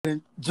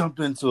and jump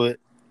into it.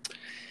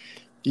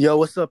 Yo,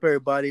 what's up,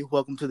 everybody?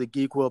 Welcome to the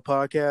Geek World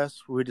Podcast,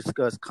 where we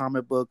discuss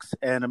comic books,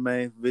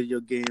 anime, video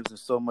games, and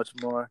so much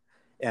more.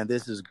 And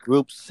this is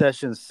Group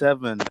Session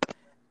 7.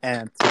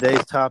 And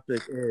today's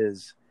topic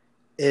is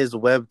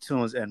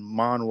Webtoons and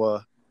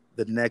Manwa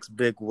the next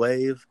big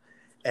wave?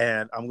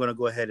 And I'm going to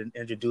go ahead and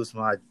introduce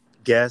my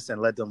guests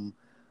and let them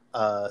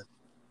uh,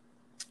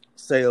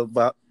 say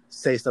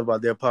stuff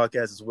about their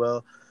podcast as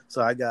well.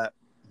 So I got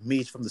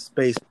Meech from the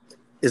Space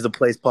is the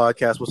Place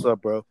podcast. What's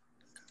up, bro?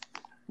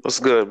 What's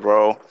good,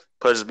 bro?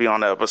 Pleasure to be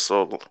on the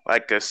episode.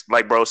 Like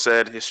bro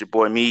said, it's your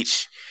boy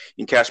Meech.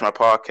 You can catch my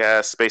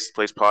podcast, Space to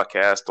Place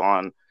Podcast,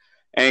 on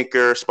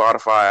Anchor,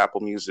 Spotify,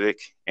 Apple Music,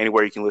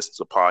 anywhere you can listen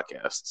to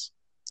podcasts.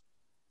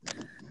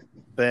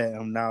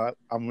 Bam! Now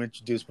I'm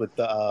introduced with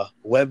the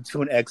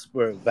webtoon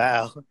expert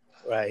Val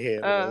right here.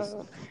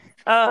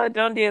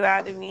 Don't do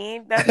that to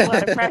me. That's a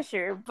lot of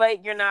pressure,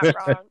 but you're not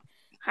wrong.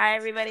 Hi,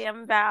 everybody.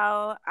 I'm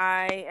Val.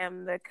 I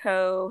am the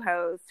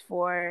co-host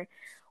for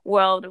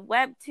World of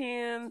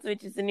Webtoons,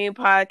 which is a new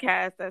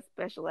podcast that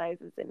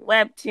specializes in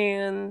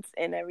webtoons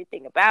and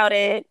everything about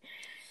it.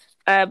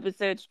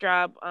 Episodes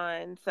drop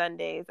on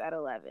Sundays at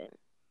 11.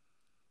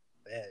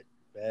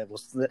 Bad.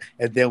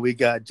 And then we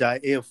got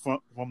Jair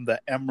from the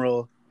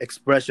Emerald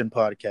Expression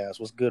podcast.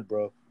 What's good,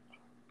 bro?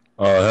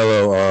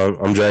 Hello,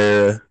 I'm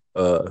Jaira.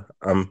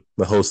 I'm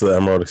the host of the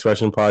Emerald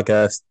Expression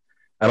podcast.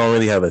 I don't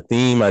really have a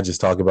theme. I just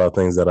talk about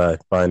things that I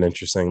find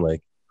interesting.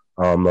 Like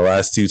the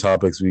last two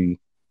topics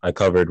I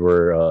covered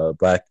were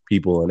Black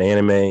people in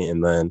anime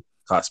and then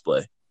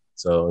cosplay.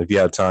 So if you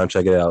have time,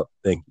 check it out.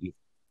 Thank you.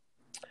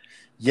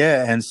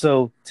 Yeah, and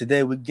so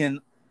today we're getting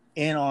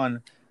in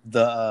on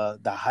the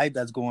hype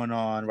that's going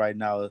on right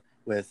now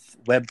with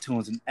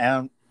Webtoons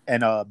and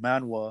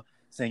Manwa,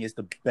 saying it's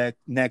the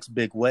next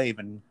big wave.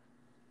 And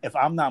if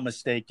I'm not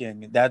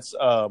mistaken, that's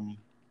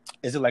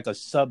is it like a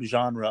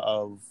subgenre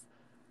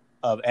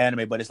of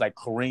anime, but it's like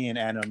Korean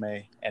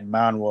anime and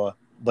manhwa,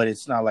 but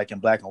it's not like in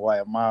black and white.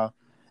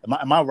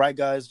 Am I right,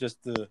 guys? Just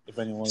if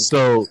anyone.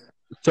 So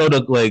I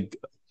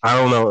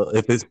don't know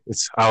if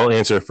it's. I'll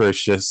answer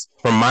first. Just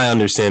from my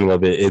understanding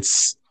of it,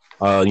 it's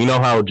you know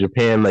how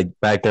Japan, like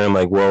back during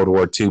like World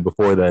War II,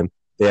 before then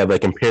they had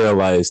like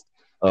imperialized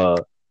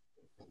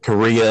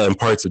Korea and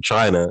parts of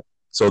China,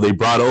 so they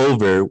brought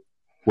over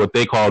what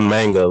they called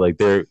manga, like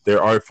their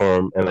art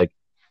form, and like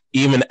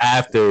even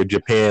after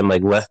Japan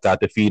like got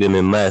defeated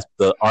and left,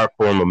 the art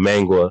form of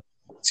manga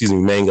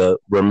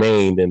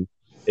remained, and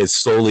it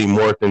slowly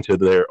morphed into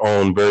their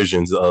own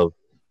versions of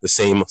the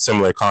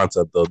similar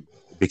concept. Of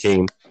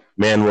became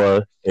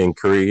manhwa in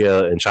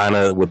Korea and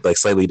China with like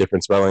slightly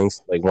different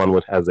spellings. Like one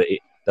has a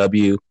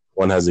W,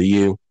 one has a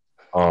U.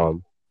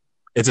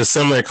 It's a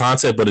similar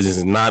concept, but it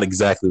is not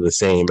exactly the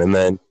same. And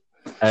then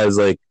as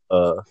like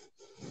the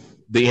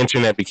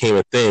internet became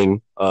a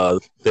thing,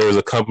 there was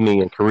a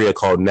company in Korea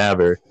called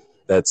Naver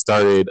that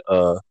started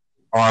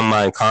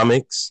online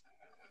comics,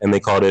 and they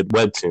called it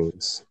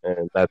Webtoons,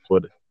 and that's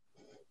what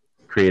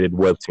created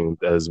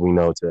Webtoons as we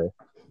know today.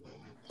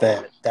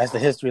 That's the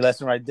history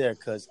lesson right there,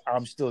 because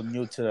I'm still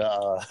new to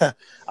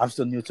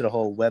the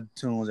whole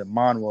Webtoons and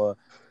manhwa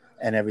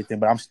and everything,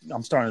 but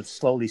I'm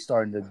slowly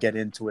starting to get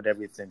into it,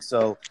 everything.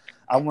 So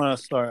I want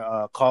to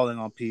start calling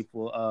on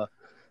people.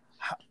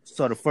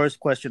 So the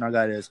first question I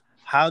got is,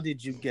 how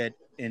did you get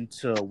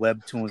into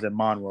Webtoons and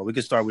manhwa? We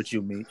can start with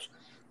you, Meech.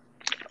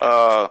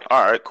 All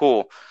right,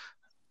 cool.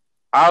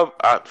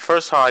 I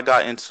first how I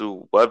got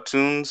into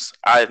Webtoons,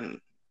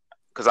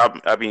 because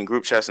I be in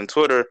group chats on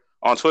Twitter,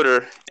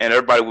 and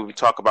everybody would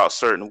talk about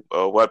certain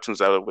Webtoons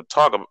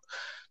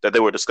that they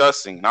were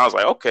discussing, and I was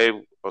like, okay,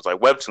 I was like,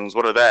 Webtoons,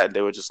 what are that? And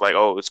they were just like,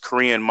 oh, it's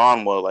Korean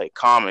manhwa, like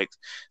comics.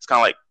 It's kind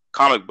of like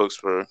comic books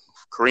for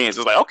Koreans.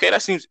 It's like, okay,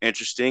 that seems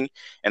interesting.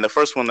 And the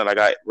first one that I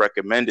got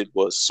recommended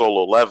was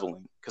Solo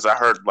Leveling, because I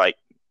heard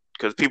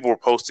because people were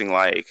posting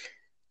like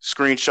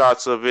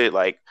screenshots of it,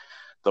 like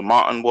the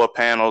manhwa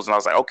panels, and I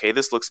was like, okay,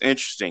 this looks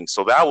interesting.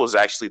 So that was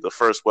actually the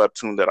first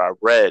webtoon that I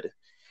read,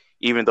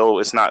 even though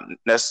it's not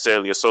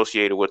necessarily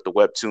associated with the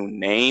webtoon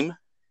name.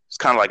 It's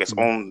kind of like its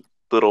own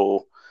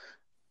little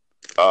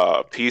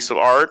piece of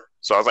art.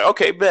 So I was like,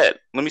 okay, bet.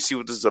 Let me see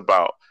what this is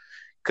about.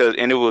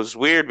 And it was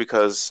weird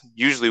because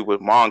usually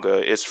with manga,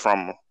 it's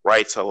from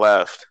right to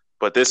left,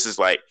 but this is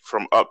like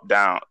from up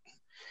down,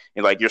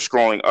 and like you're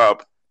scrolling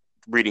up,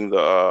 reading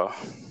the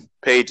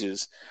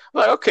pages. I'm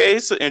like, okay,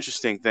 it's an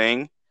interesting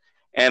thing,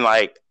 and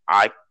like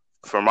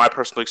from my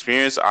personal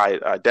experience,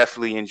 I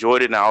definitely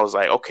enjoyed it, and I was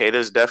like, okay,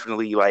 there's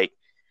definitely like,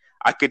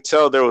 I could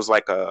tell there was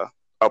like a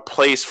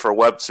place for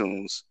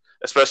webtoons,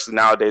 especially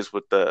nowadays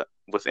with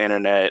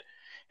internet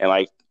and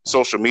like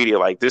social media.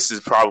 Like this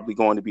is probably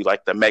going to be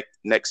like the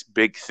next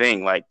big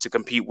thing, like to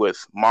compete with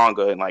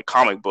manga and like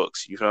comic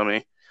books. You feel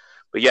me?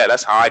 But yeah,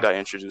 that's how I got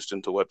introduced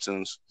into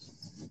webtoons.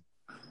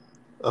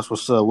 That's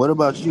what's up. What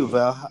about you,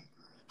 Val?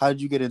 How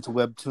did you get into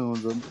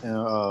Webtoons and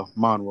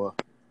manhwa?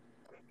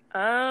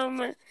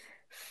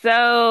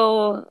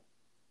 So,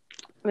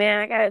 man,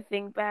 I gotta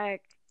think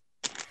back.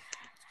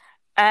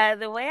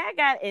 The way I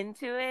got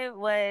into it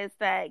was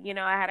that,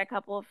 I had a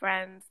couple of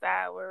friends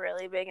that were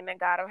really big into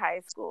God of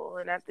High School.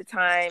 And at the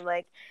time,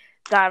 like,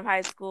 God of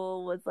High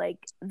School was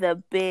like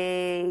the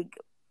big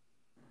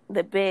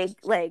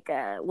like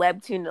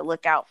webtoon to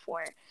look out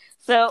for.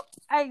 So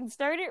I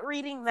started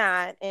reading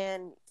that,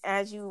 and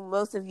as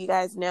most of you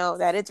guys know,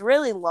 that it's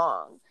really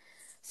long.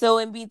 So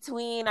in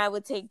between, I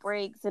would take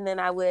breaks, and then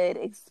I would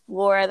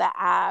explore the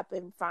app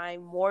and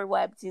find more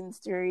webtoons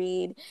to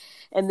read.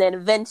 And then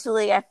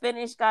eventually I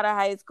finished God of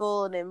High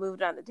School and then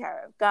moved on to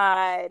Tower of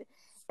God.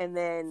 And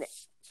then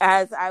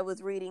as I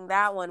was reading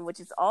that one, which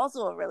is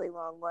also a really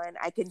long one,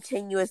 I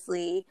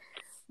continuously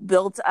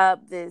built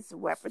up this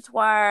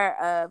repertoire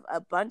of a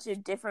bunch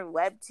of different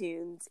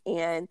webtoons,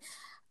 and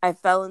I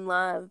fell in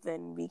love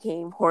and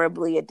became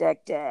horribly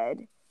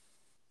addicted,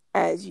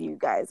 as you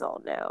guys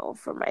all know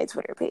from my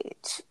Twitter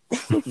page.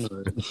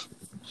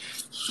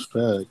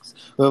 Facts.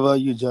 What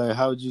about you, Jay?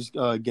 How did you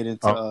get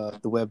into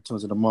the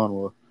webtoons and the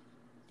manhwa?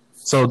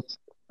 So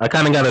I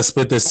kind of got to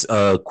split this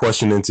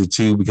question into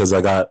two because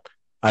I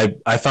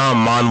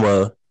found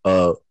manhwa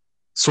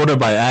sort of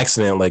by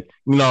accident. Like,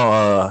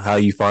 how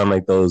you find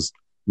like those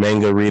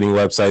manga reading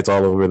websites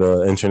all over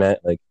the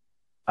internet. Like,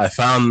 I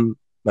found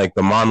like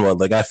the manhwa.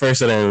 Like, at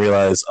first I didn't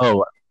realize.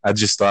 Oh, I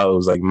just thought it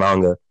was like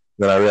manga.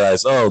 Then I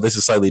realized, oh, this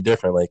is slightly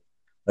different.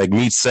 Like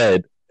Meech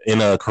said, in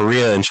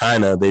Korea and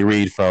China, they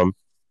read from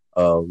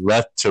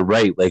left to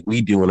right, like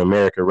we do in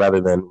America, rather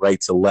than right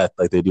to left,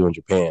 like they do in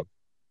Japan.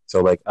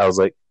 So like I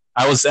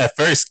was at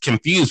first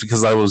confused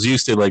because I was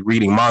used to like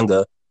reading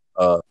manga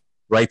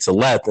right to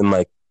left, and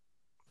like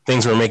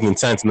things were making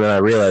sense, and then I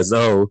realized,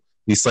 oh,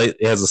 it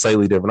has a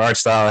slightly different art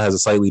style, it has a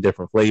slightly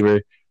different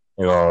flavor,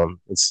 and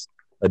it's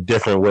a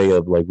different way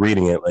of like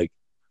reading it. Like,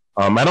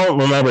 I don't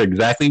remember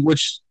exactly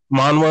which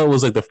manhwa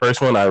was like the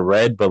first one I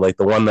read, but like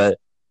the one that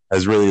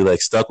has really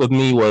like stuck with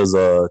me was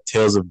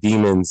Tales of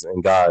Demons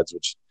and Gods,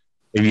 which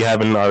if you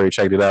haven't already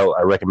checked it out,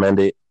 I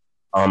recommend it.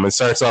 It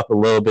starts off a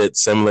little bit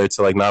similar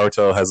to like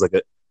Naruto, has like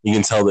you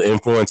can tell the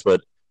influence, but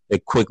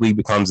it quickly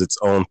becomes its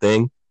own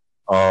thing.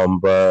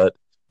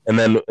 And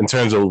then in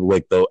terms of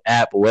like the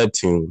app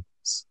Webtoons,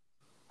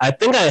 I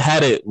think I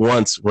had it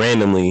once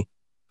randomly,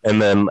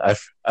 and then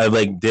I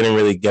like didn't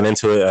really get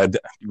into it.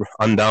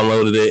 I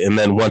undownloaded it, and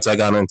then once I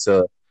got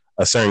into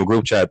a certain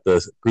group chat,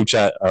 the group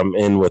chat I'm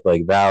in with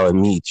like Val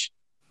and Meech,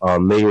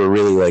 they were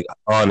really like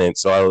on it,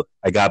 so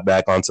I got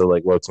back onto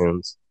like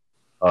Webtoons,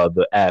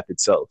 the app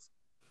itself.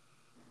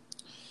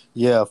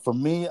 Yeah, for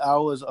me, I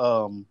was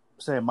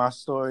saying my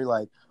story.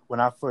 Like when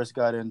I first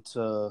got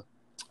into,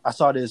 I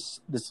saw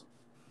this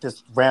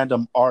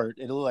random art.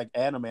 It looked like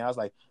anime. I was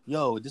like,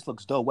 "Yo, this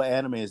looks dope. What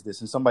anime is this?"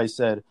 And somebody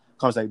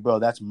comes like, "Bro,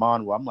 that's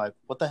manhwa." I'm like,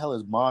 "What the hell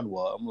is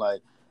manhwa?" I'm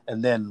like,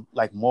 and then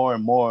like more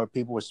and more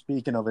people were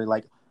speaking of it.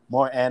 Like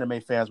more anime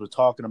fans were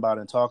talking about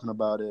it,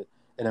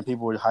 and then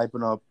people were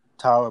hyping up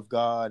Tower of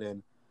God,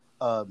 and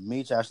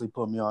Meech actually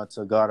put me on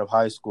to God of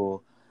High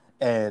School,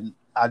 and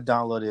I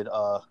downloaded.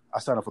 I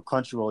signed up for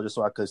Crunchyroll just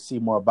so I could see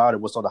more about it.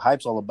 What's all the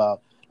hype's all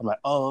about? I'm like,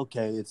 oh,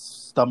 okay, it's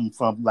stemmed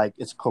from like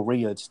it's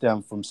Korea. It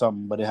stemmed from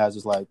something, but it has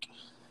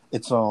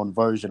its own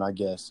version, I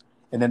guess.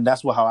 And then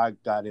that's how I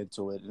got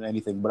into it and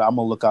anything. But I'm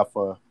gonna look out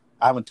for.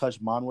 I haven't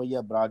touched manhwa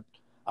yet, but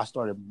I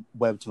started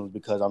Webtoons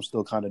because I'm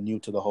still kind of new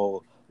to the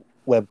whole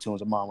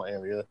Webtoons and manhwa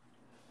area.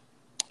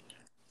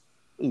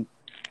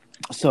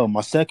 So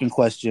my second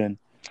question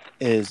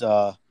is,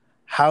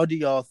 how do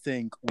y'all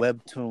think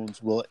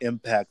Webtoons will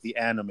impact the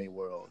anime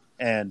world?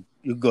 And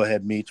you go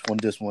ahead, Meech, on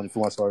this one if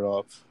you want to start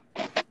off.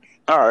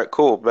 All right,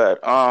 cool, bet.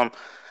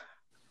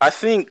 I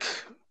think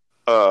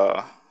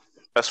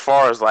as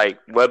far as like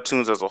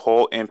webtoons as a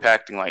whole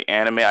impacting like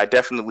anime, I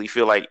definitely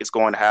feel like it's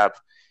going to have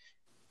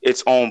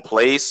its own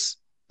place.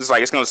 It's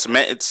like it's going to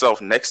cement itself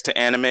next to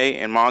anime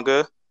and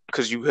manga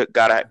because you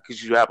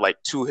have like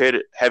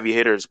heavy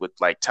hitters with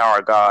like Tower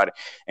of God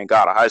and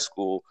God of High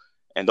School,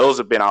 and those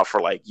have been out for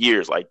like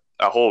years. Like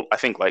I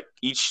think like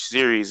each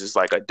series is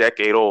like a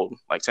decade old,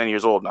 like 10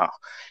 years old now,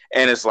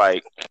 and it's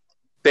like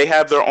they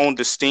have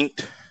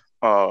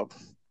uh,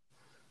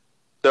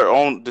 their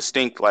own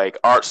distinct like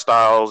art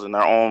styles and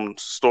their own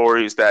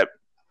stories that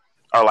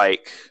are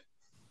like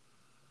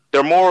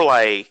they're more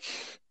like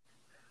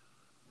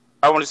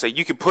I want to say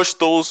you can push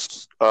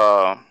those two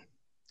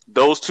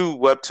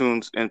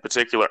webtoons in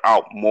particular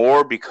out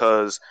more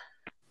because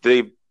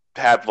they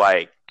have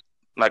like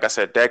I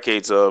said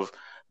decades of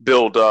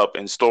build up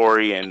and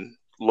story and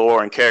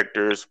lore and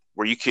characters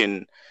where you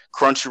can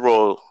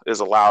Crunchyroll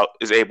is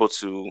able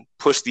to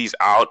push these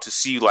out to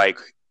see like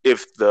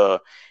if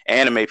the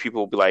anime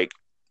people will be like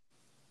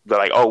they're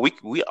like, oh,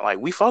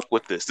 we fuck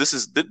with this. This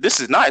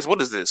is nice.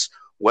 What is this?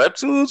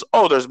 Webtoons?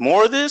 Oh, there's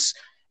more of this.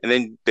 And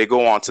then they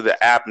go on to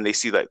the app and they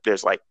see that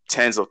there's like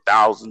tens of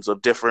thousands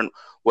of different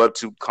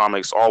webtoon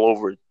comics all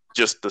over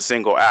just the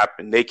single app,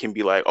 and they can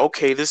be like,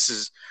 okay, this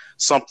is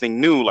something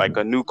new, like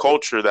a new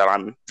culture that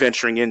I'm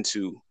venturing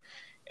into,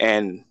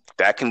 and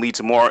that can lead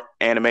to more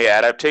anime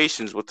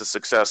adaptations with the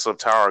success of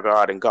Tower of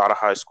God and God of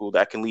High School.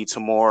 That can lead to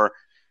more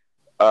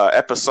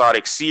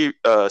episodic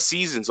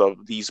seasons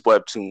of these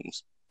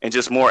webtoons. and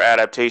just more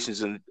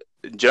adaptations in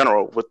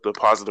general with the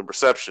positive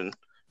reception.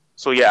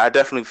 So yeah, I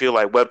definitely feel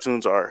like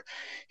webtoons are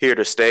here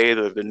to stay.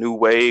 They're the new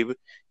wave,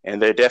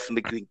 and they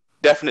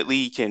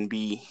definitely can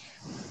be.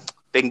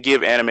 They can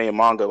give anime and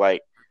manga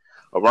like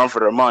a run for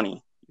their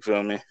money. You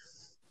feel me?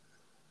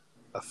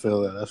 I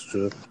feel that. That's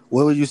true.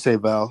 What would you say,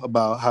 Val,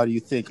 about how do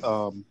you think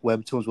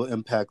webtoons will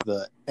impact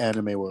the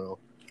anime world?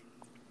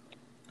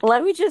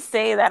 Let me just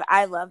say that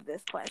I love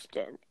this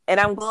question. And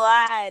I'm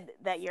glad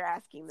that you're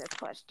asking this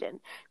question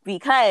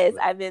because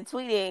I've been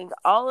tweeting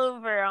all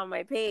over on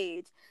my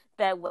page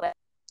that what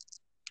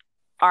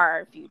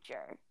our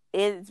future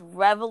is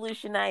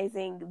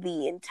revolutionizing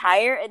the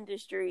entire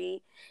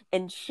industry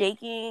and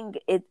shaking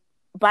it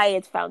by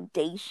its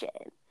foundation.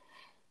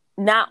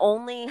 Not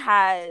only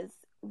has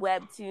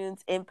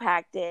webtoons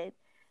impacted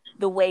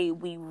the way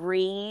we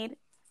read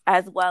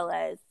as well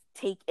as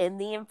take in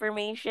the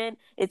information,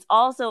 it's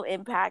also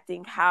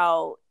impacting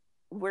how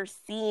we're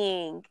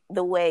seeing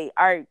the way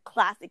our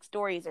classic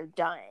stories are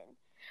done.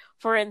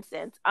 For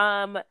instance,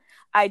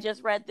 I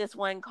just read this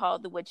one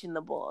called The Witch and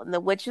the Bull. And The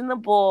Witch and the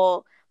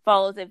Bull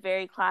follows a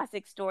very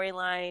classic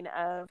storyline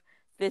of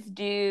this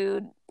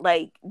dude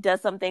like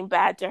does something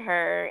bad to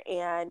her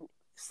and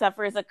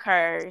suffers a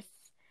curse,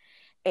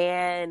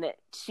 and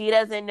she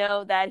doesn't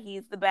know that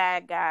he's the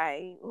bad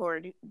guy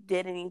or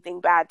did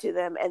anything bad to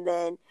them, and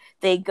then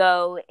they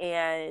go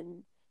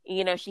and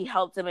she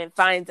helps him and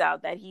finds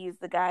out that he's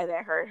the guy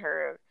that hurt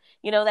her.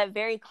 That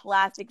very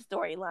classic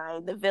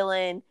storyline. The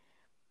villain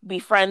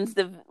befriends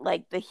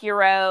the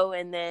hero,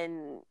 and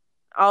then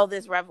all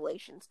this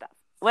revelation stuff.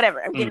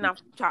 Whatever, I'm getting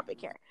off topic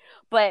here.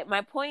 But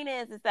my point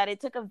is that it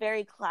took a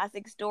very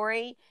classic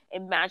story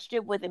and matched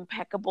it with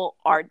impeccable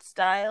art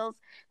styles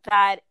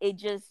that it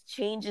just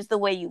changes the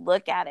way you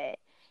look at it.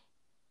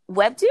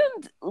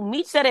 Webtoons,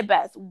 Meech said it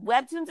best,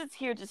 Webtoons is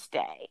here to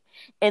stay.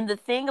 And the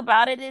thing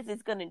about it is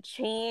it's going to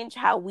change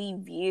how we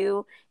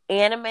view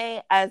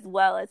anime as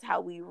well as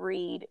how we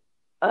read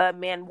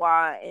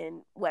manhwa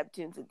and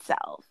Webtoons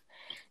itself.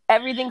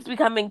 Everything's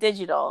becoming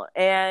digital,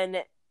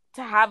 and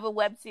to have a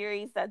web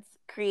series that's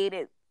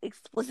created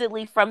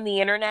explicitly from the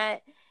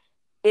internet,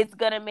 it's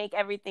going to make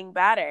everything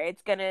better.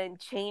 It's going to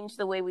change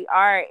the way we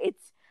are.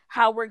 It's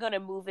how we're going to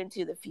move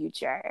into the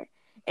future.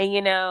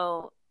 And,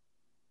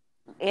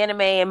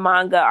 anime and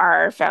manga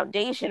are our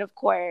foundation, of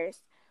course,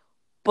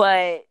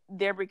 but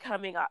they're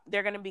going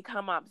to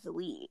become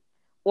obsolete.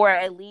 Or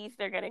at least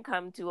they're going to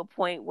come to a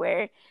point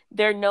where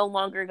they're no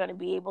longer going to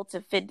be able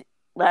to fit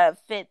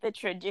the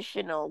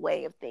traditional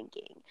way of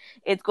thinking.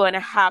 It's going to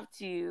have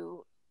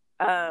to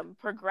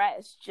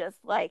progress, just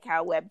like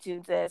how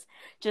webtoons is,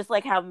 just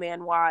like how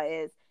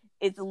manhwa is.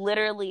 It's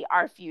literally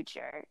our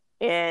future,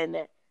 and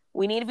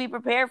we need to be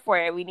prepared for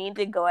it. We need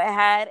to go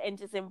ahead and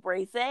just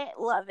embrace it,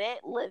 love it,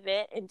 live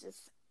it, and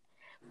just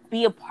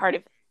be a part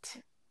of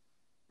it.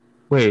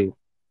 Wait.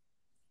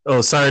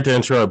 Oh, sorry to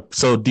interrupt.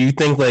 So do you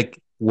think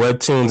like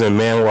webtoons and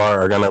manhwa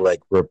are gonna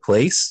like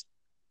replace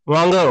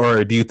manga,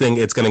 or do you think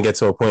it's gonna get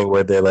to a point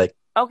where they're like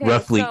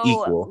roughly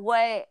equal?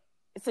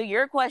 So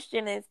your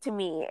question is to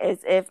me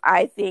is if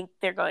I think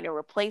they're going to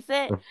replace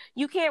it.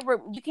 You can't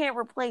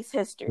replace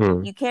history.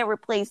 You can't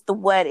replace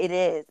what it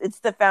is. It's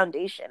the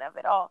foundation of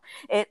it all.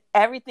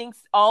 Everything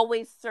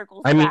always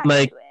circles back to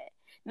it.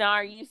 Now,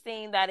 are you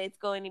saying that it's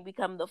going to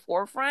become the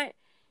forefront?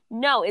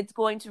 No, it's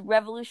going to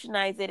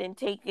revolutionize it and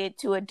take it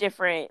to a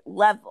different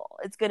level.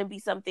 It's going to be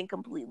something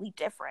completely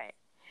different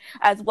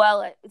as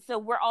well. So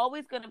we're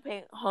always going to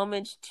pay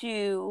homage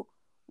to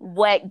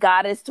what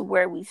got us to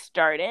where we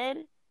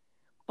started,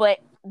 but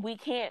we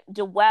can't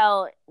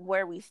dwell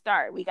where we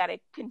start. We got to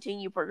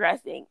continue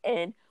progressing,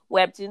 and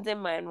webtoons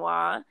and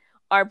manhwa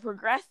are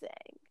progressing.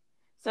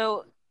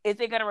 So is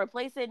it going to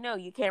replace it? No,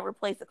 you can't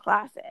replace a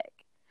classic.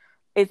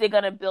 Is it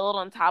going to build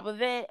on top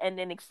of it and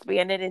then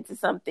expand it into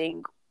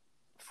something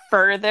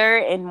further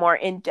and more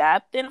in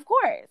depth? Then of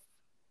course.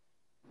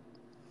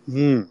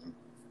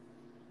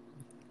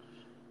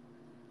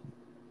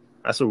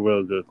 That's a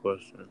real good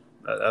question.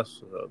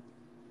 That's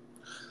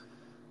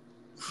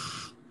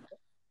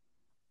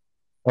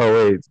Oh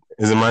wait,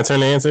 is it my turn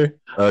to answer?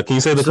 Can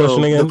you say the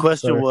question again? The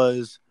question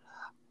was,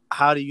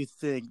 how do you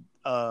think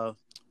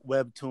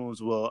webtoons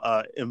will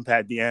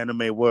impact the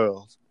anime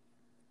world?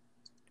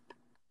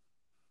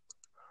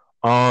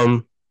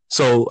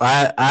 So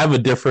I have a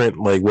different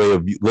like way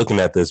of looking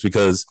at this,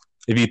 because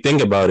if you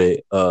think about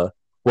it,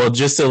 well,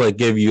 just to like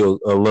give you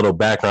a little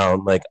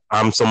background, like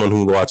I'm someone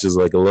who watches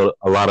like a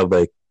lot of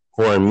like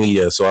foreign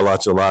media, so I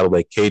watch a lot of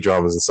like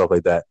K-dramas and stuff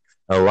like that.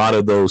 And a lot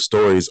of those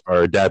stories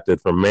are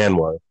adapted from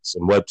manhwas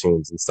and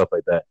webtoons and stuff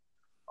like that.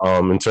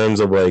 In terms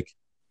of like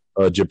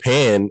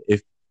Japan,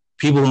 if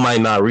people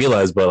might not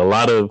realize, but a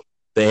lot of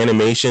the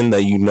animation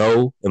that you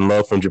know and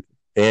love from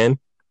Japan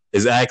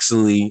is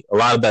actually a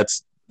lot of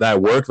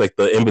that work, like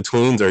the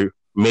in-betweens, are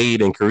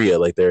made in Korea.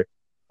 Like they're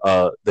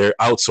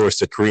outsourced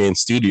to Korean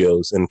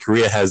studios, and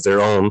Korea has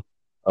their own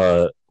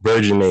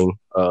burgeoning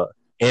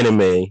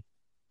animation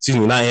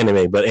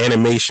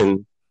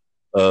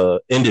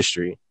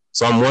industry.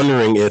 So I'm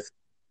wondering if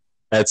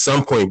at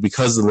some point,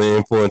 because of the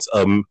influence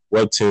of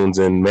webtoons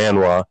and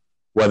manhwa,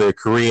 whether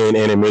Korean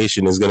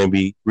animation is going to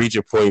be reach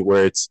a point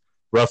where it's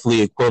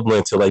roughly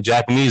equivalent to like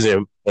Japanese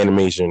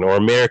animation or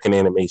American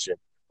animation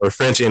or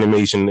French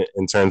animation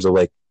in terms of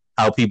like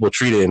how people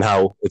treat it and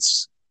how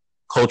it's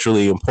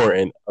culturally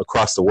important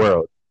across the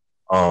world.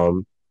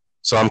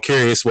 So I'm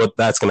curious what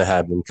that's going to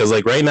happen, because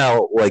like right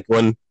now, like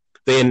when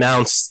they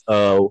announced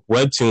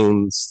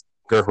webtoons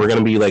were going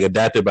to be like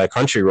adapted by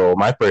Crunchyroll,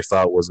 my first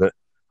thought was that,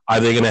 are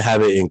they going to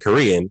have it in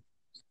Korean?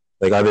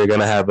 Like, are they going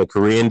to have a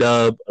Korean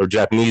dub or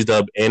Japanese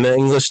dub and an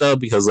English dub?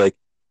 Because like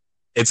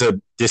it's a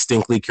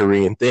distinctly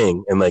Korean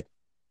thing, and like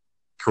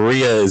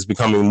Korea is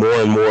becoming more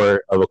and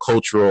more of a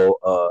cultural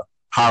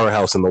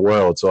powerhouse in the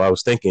world. So I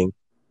was thinking,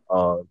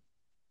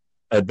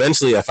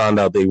 eventually I found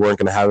out they weren't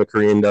going to have a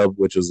Korean dub,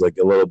 which was like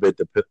a little bit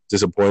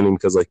disappointing,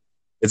 because like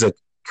it's a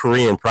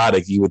Korean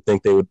product. You would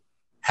think they would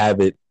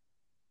have it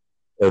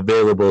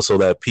available so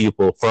that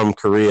people from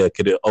Korea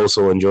could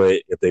also enjoy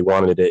it if they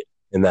wanted it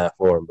in that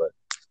form. But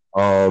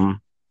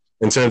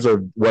in terms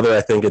of whether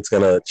I think it's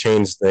going to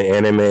change the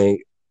anime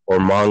or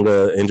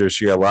manga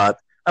industry a lot,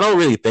 I don't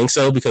really think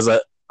so, because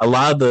a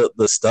lot of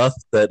the stuff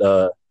that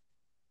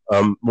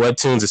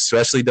Webtoons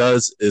especially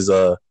does is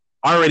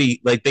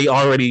already, like, a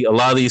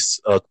lot of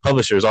these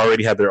publishers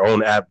already have their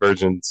own app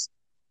versions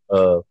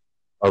of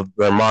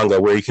their manga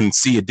where you can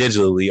see it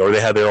digitally, or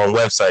they have their own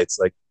websites.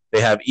 Like,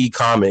 they have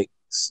e-comics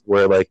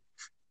where like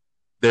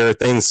there are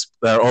things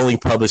that are only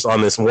published on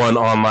this one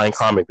online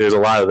comic. There's a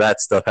lot of that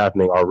stuff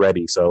happening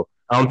already. So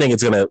I don't think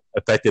it's going to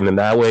affect it in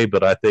that way,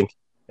 but I think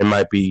it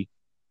might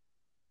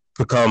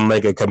become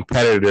like a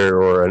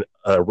competitor or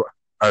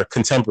a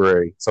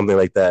contemporary, something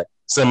like that.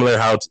 Similar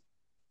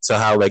to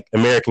how like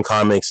American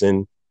comics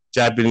and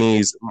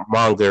Japanese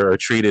manga are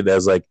treated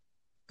as like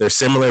they're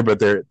similar, but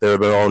they're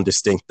their own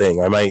distinct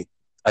thing.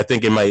 I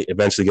think it might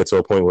eventually get to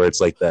a point where it's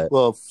like that.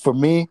 Well, for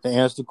me, to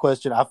answer the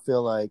question, I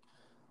feel like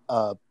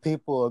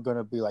people are going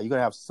to be like, you're going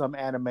to have some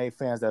anime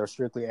fans that are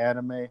strictly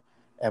anime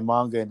and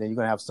manga, and then you're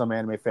going to have some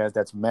anime fans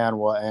that's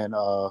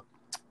manhwa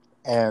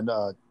and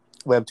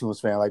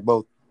webtoons fan, like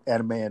both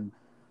anime and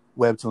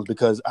webtoons,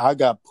 because I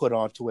got put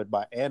onto it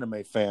by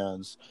anime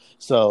fans.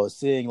 So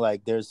seeing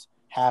like there's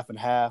half and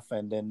half,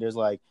 and then there's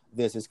like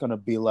this, it's going to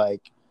be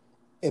like,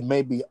 it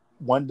may be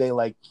one day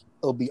like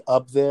it'll be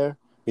up there,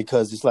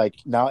 because it's like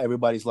now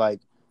everybody's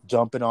like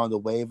jumping on the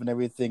wave and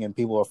everything, and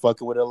people are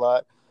fucking with it a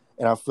lot.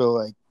 And I feel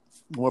like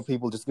more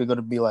people just going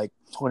to be like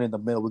 20 in the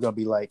middle. We're going to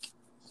be like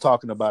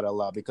talking about it a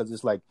lot, because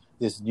it's like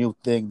this new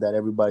thing that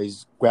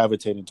everybody's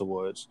gravitating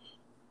towards.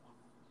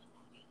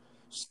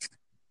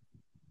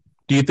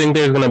 Do you think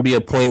there's going to be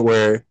a point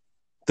where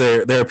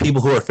there are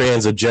people who are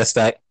fans of just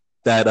that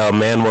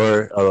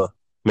manhwa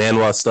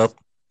stuff?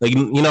 Like,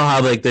 you know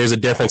how like there's a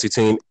difference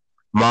between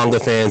manga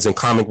fans and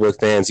comic book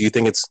fans. Do you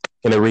think it's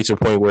going to reach a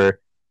point where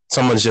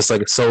someone's just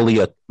like solely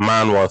a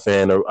manhwa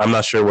fan, or I'm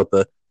not sure what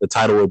the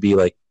title would be,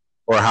 like,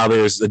 or how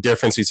there's a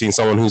difference between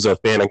someone who's a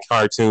fan of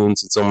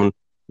cartoons and someone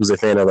who's a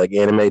fan of like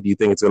anime? Do you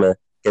think it's going to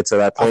get to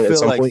that point? I feel at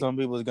some like point? some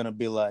people are going to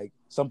be like,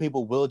 some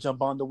people will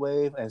jump on the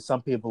wave, and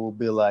some people will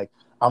be like,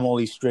 I'm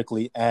only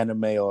strictly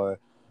anime, or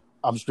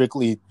I'm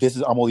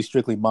only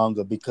strictly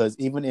manga, because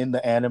even in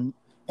the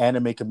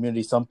anime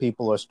community, some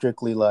people are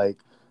strictly like,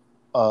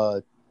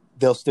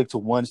 they'll stick to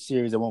one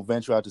series, they won't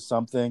venture out to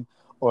something,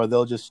 or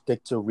they'll just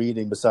stick to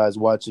reading besides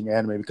watching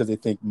anime because they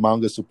think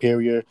manga's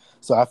superior.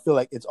 So I feel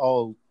like it's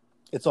all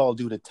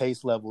due to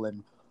taste level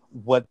and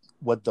what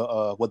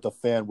the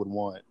fan would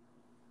want.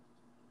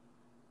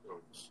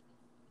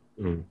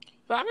 But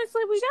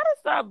honestly, we gotta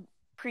stop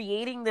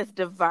creating this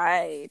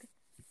divide.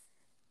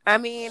 I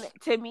mean,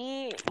 to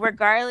me,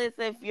 regardless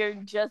if you're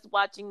just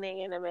watching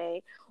the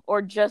anime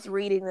or just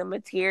reading the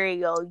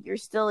material, you're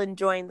still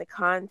enjoying the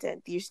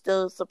content. You're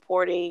still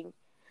supporting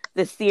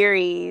the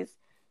series,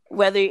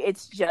 whether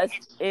it's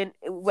in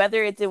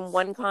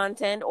one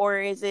content or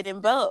is it in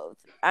both.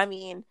 I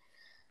mean,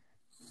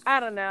 I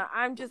don't know.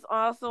 I'm just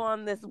also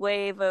on this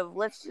wave of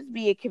let's just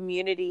be a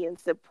community and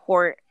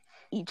support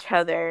each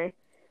other.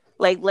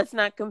 Like, let's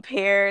not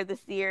compare the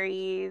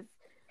series.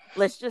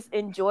 Let's just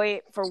enjoy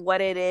it for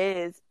what it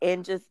is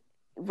and just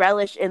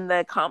relish in the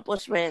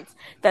accomplishments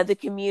that the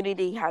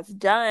community has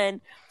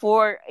done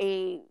for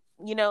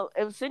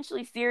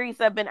essentially series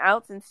that have been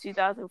out since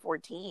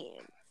 2014.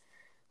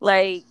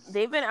 Like,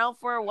 they've been out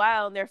for a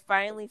while, and they're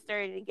finally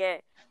starting to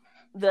get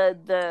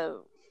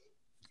the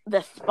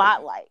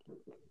spotlight,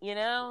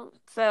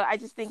 So I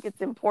just think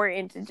it's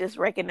important to just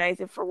recognize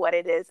it for what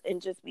it is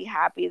and just be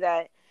happy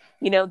that,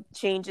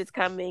 change is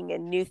coming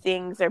and new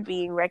things are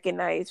being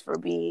recognized for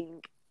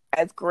being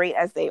as great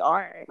as they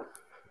are.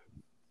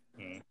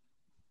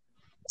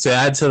 To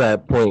add to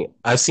that point,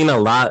 I've seen a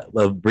lot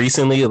of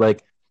recently,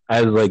 like,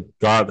 as like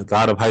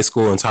God of High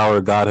School and Tower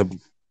of God have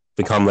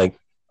become like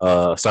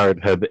started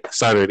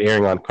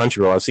airing on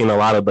Crunchyroll. I've seen a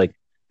lot of like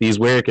these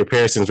weird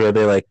comparisons where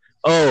they're like,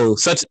 oh,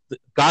 such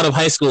God of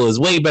High School is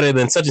way better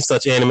than such and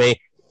such anime.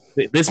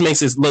 This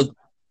makes it look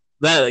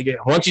that, like,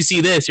 once you see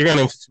this, you're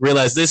gonna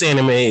realize this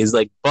anime is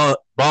like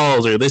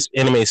balls, or this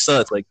anime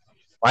sucks. Like,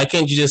 Why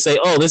can't you just say,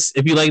 oh, this,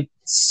 if you like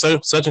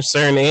such a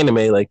certain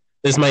anime, like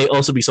this might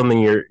also be something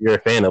you're a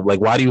fan of. Like,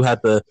 why do you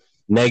have to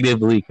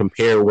negatively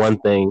compare one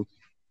thing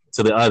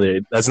to the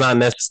other? That's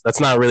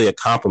not really a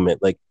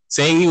compliment. Like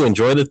saying you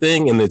enjoy the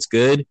thing and it's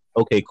good,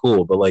 okay,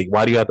 cool. But like,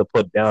 why do you have to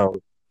put down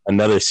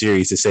another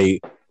series to say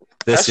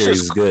this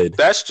series is good?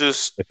 That's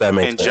just if that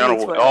makes in sense.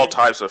 general all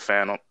types of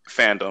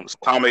fandoms,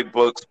 comic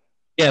books.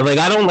 Yeah, like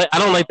I don't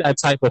like that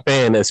type of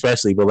fan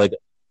especially, but like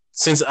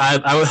since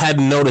I had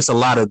noticed a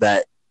lot of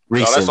that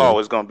recently. No, that's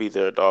always gonna be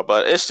there, dog.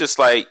 But it's just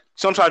like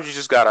sometimes you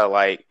just gotta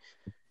like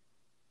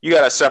you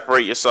gotta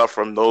separate yourself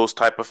from those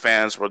type of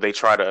fans where they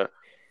try to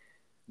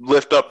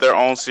lift up their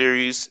own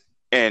series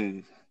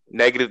and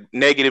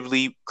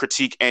negatively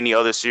critique any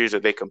other series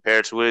that they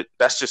compare to it.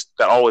 That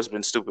always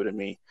been stupid to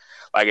me.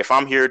 Like if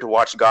I'm here to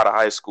watch God of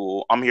High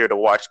School, I'm here to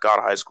watch God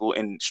of High School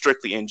and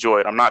strictly enjoy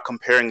it. I'm not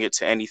comparing it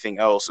to anything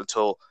else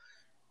until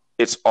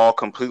it's all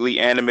completely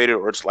animated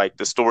or it's like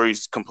the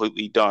story's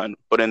completely done.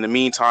 But in the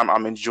meantime,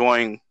 I'm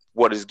enjoying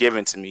what is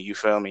given to me. You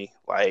feel me?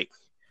 Like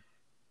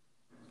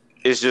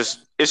it's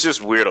just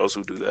weirdos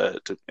who do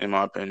that, in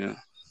my opinion.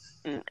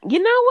 You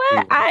know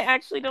what? I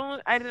actually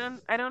don't. I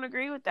don't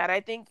agree with that.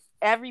 I think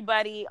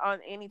everybody on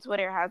any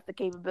Twitter has the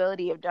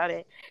capability of doing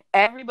it.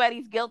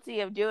 Everybody's guilty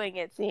of doing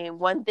it. Seeing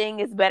one thing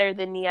is better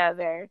than the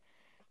other,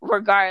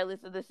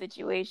 regardless of the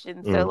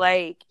situation. So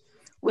like,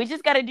 we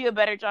just got to do a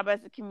better job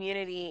as a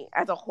community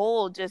as a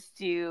whole, just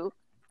to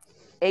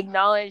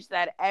acknowledge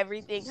that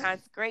everything has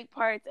great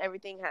parts,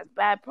 everything has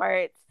bad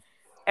parts,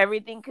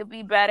 everything could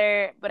be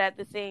better. But at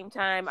the same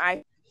time,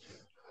 I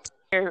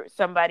hear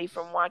somebody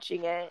from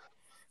watching it.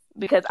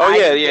 Because I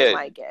didn't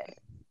like it.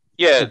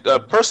 Yeah,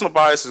 personal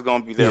bias is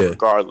going to be there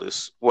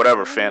regardless,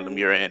 whatever fandom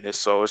you're in.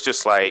 So it's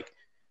just like,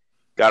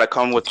 gotta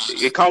come with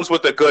it comes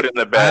with the good and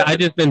the bad. I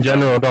just in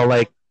general don't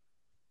like.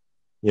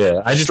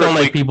 Yeah, I just don't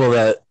like people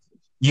that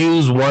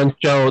use one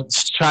show,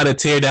 try to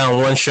tear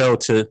down one show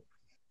to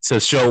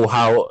show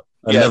how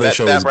another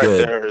show is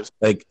good.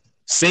 Like,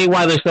 say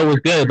why the show is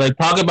good. Like,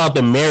 talk about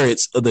the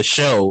merits of the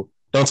show.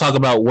 Don't talk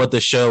about what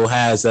the show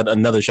has that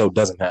another show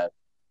doesn't have.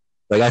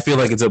 Like, I feel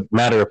like it's a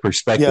matter of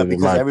perspective. Yeah,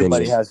 because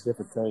everybody opinion. has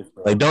different tastes.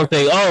 Bro. Like, don't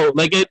say, oh,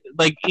 like it,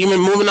 like even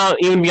moving on,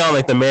 even beyond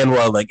like the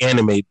manhwa like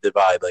anime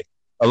divide. Like,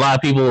 a lot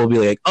of people will be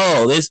like,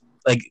 oh, this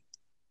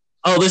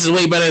is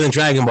way better than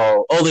Dragon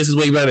Ball. Oh, this is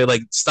way better.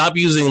 Like, stop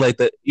using like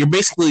you're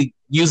basically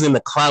using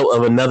the clout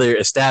of another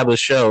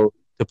established show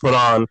to put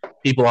on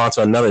people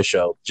onto another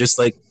show. Just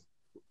like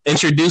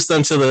introduce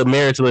them to the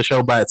merits of the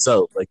show by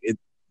itself. Like it,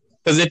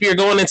 because if you're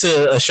going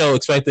into a show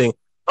expecting,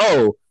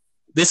 oh,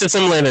 this is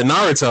similar to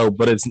Naruto,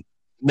 but it's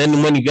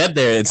then when you get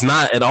there, it's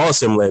not at all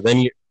similar.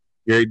 Then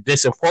you're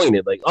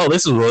disappointed. Like, oh,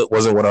 this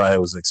wasn't what I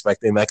was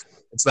expecting. Like,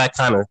 it's that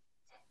kind of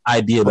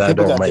idea that I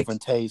don't like. People got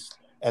different tastes,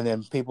 and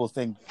then people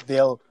think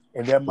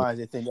in their minds,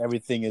 they think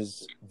everything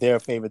is their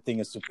favorite thing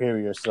is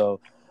superior. So,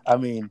 I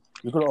mean,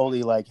 you could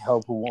only like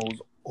help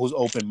who's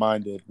open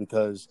minded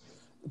because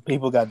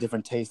people got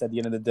different tastes at the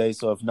end of the day.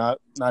 So if not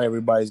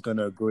everybody's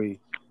gonna agree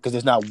because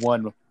there's not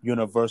one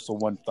universal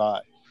one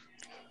thought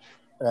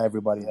that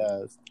everybody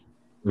has.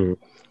 Mm.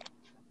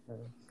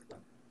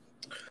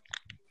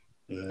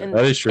 And,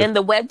 that is true. And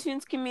the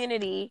Webtoons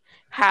community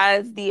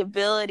has the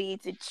ability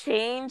to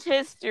change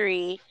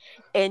history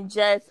and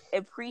just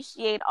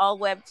appreciate all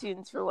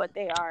Webtoons for what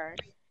they are.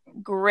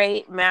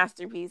 Great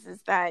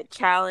masterpieces that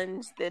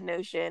challenge the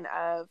notion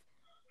of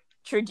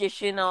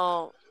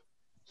traditional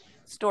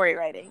story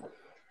writing.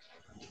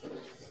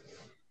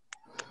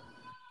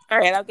 All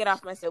right, I'll get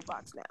off my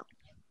soapbox now.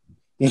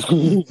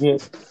 Okay.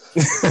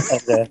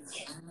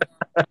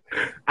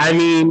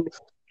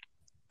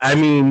 I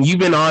mean, you've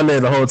been on there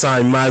the whole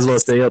time. You might as well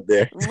stay up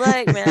there.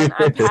 Look, man,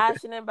 I'm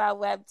passionate about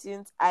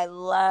Webtoons. I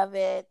love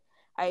it.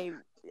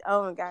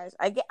 Oh my gosh,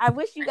 I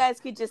wish you guys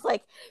could just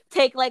like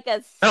take like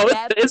a step.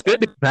 No, it's good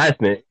to be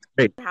passionate.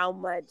 Great. How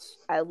much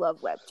I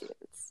love Webtoons.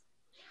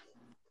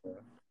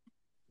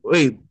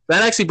 Wait,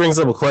 that actually brings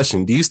up a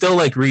question. Do you still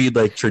like read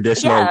like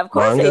traditional manga? Yeah, of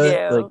course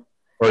manga? I do. Like,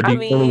 or do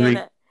you only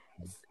read?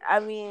 I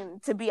mean,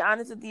 to be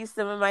honest with you,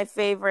 some of my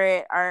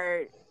favorite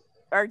are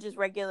just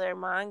regular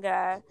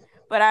manga.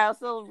 But I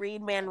also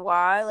read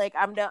manhwa. Like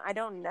I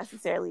don't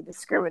necessarily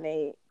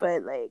discriminate,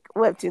 but like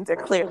Webtoons are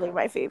clearly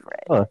my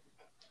favorite. Huh.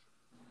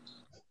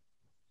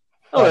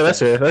 Oh,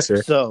 okay. That's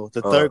fair. So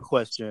the third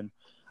question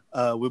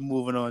we're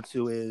moving on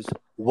to is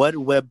what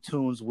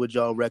Webtoons would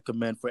y'all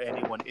recommend for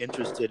anyone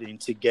interested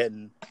into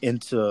getting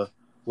into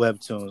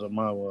Webtoons or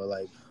manhwa?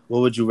 Like,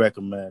 what would you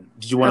recommend?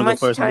 Did you want to go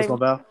first on this one,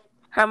 Val?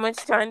 How much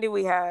time do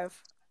we have?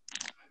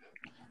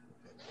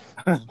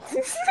 I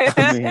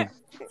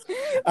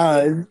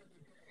mean,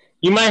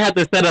 you might have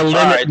to set a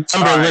limit,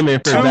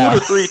 limit for 2 Val.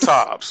 to 3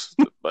 tops.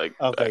 Like,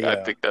 okay,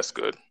 I think that's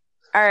good.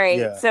 All right.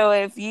 Yeah. So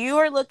if you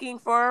are looking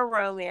for a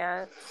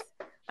romance,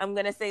 I'm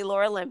gonna say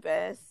Lore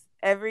Olympus.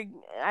 I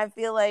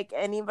feel like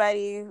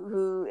anybody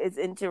who is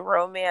into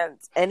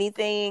romance,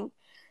 anything,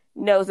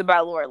 knows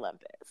about Lore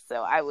Olympus.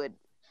 So I would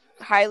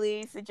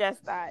highly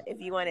suggest that. If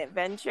you want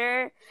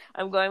adventure,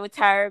 I'm going with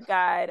Tower of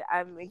God.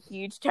 I'm a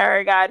huge Tower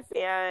of God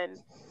fan.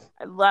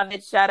 I love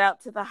it. Shout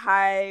out to the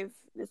Hive.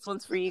 This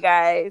one's for you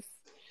guys.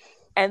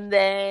 And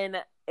then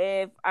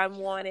if I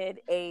wanted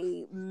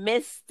a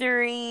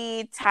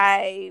mystery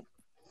type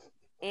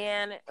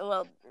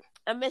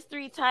a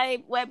mystery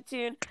type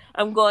webtoon,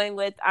 I'm going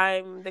with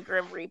I'm the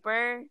Grim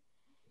Reaper,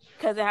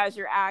 because it has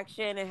your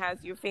action, it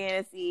has your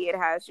fantasy, it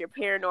has your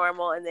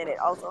paranormal, and then it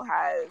also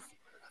has,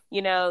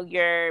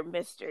 your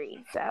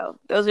mystery. So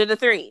those are the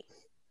three.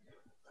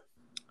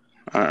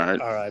 All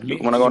right. You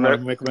want to go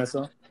next? Recommend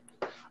some?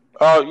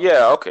 Oh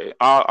yeah, okay.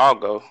 I'll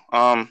go.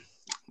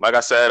 Like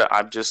I said,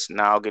 I'm just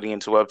now getting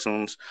into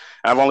webtoons.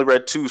 I've only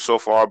read 2 so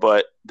far,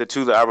 but the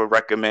 2 that I would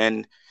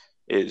recommend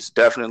is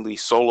definitely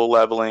Solo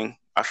Leveling.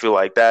 I feel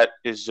like that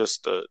is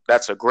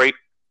that's a great.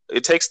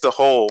 It takes the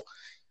whole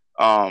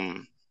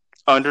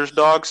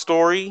underdog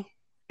story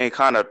and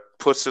kind of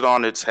puts it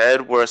on its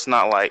head, where it's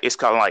not like it's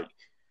kind of like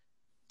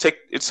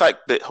it's like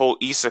the whole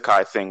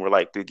isekai thing, where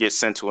like they get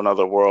sent to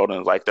another world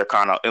and like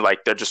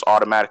they're just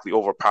automatically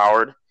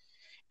overpowered.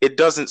 It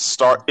doesn't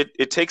start.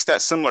 It takes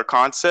that similar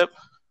concept,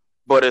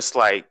 but it's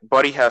like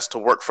Buddy has to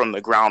work from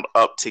the ground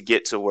up to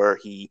get to where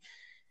he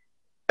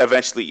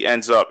eventually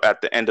ends up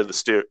at the end of the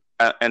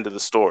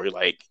story.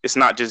 Like, it's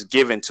not just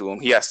given to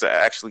him. He has to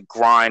actually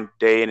grind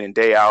day in and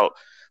day out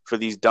for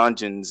these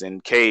dungeons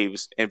and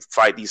caves and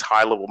fight these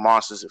high level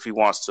monsters if he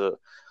wants to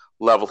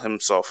level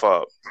himself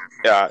up.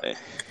 The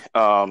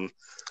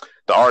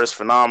art is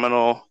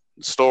phenomenal.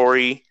 The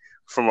story,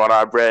 from what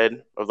I've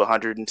read of the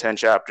 110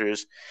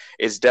 chapters,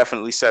 is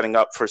definitely setting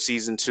up for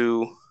season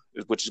 2,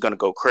 which is going to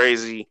go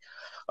crazy.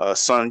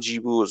 Sun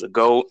Jibu is a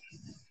GOAT.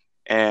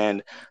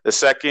 And the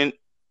second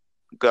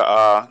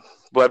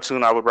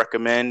webtoon I would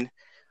recommend,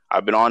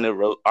 I've been on it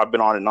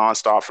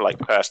nonstop for like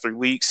the past 3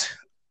 weeks.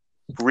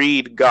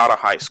 Read God of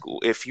High School.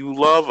 If you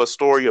love a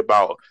story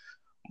about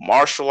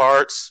martial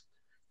arts,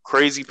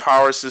 crazy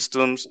power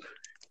systems,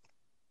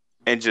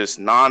 and just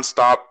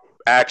nonstop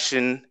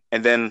action,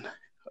 and then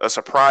a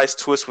surprise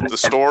twist with the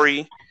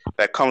story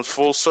that comes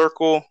full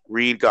circle,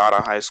 read God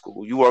of High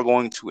School. You are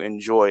going to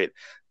enjoy it.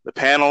 The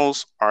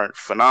panels are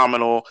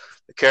phenomenal.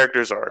 The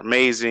characters are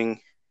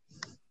amazing.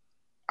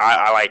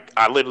 I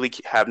literally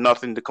have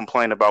nothing to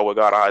complain about with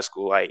God of High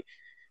School. Like,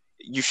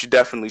 you should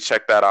definitely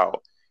check that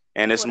out.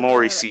 And it's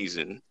Mori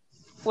season.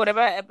 What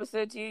about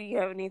episode 2? You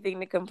have anything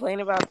to complain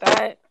about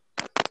that?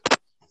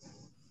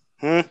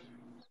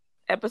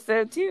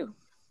 Episode 2.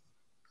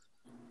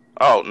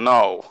 Oh,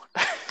 no.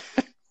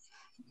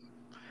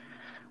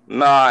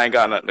 Nah, I ain't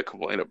got nothing to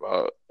complain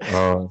about.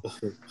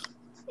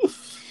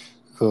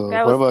 Cool.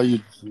 What about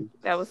you?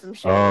 That was some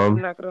shit. I'm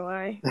not gonna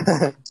lie.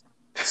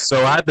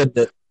 So I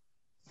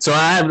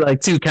have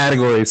like 2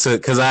 categories,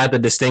 because I have to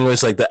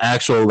distinguish like the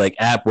actual like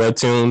app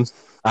webtoons.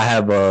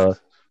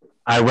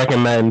 I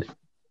recommend,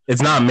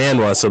 it's not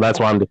manhwa, so that's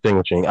why I'm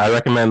distinguishing. I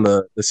recommend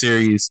the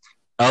series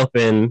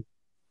Elfin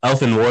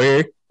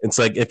Warrior. It's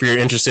like, if you're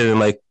interested in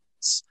like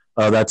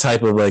that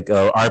type of like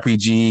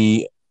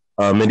RPG,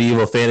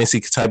 medieval fantasy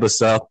type of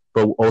stuff,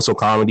 but also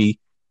comedy,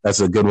 that's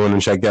a good one to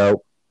check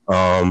out.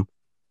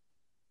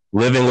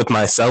 Living with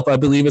Myself, I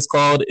believe it's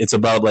called. It's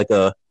about like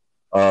a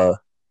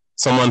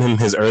someone in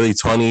his early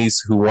 20s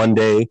who one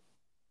day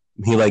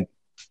he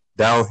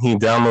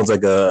downloads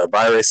like a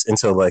virus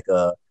into like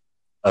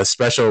a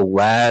special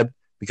lab,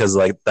 because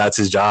like that's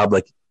his job.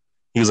 Like,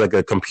 he was like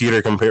a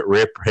computer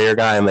repair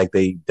guy, and like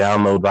they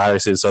download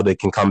viruses so they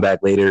can come back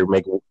later,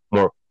 make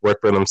more work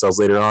for themselves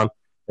later on.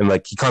 And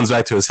like, he comes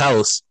back to his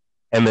house,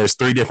 and there's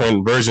 3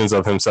 different versions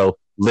of himself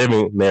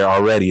living there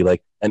already.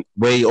 Like, a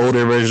way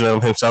older version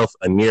of himself,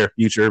 a near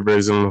future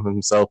version of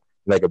himself,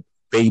 like a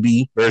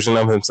baby version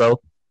of himself.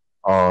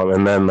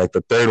 And then like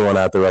the third one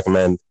I have to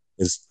recommend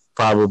is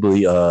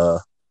probably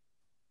God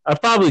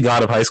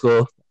of High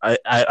School. I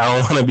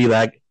don't want to be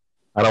that.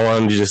 I don't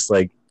want to just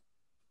like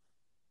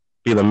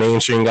be the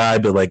mainstream guy,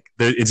 but like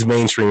it's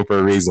mainstream for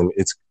a reason.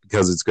 It's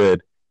because it's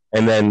good.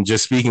 And then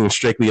just speaking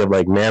strictly of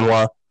like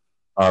manhwa,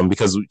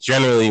 because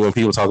generally when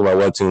people talk about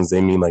webtoons,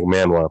 they mean like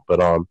manhwa. But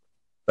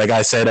like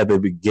I said at the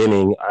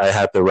beginning, I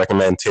have to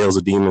recommend Tales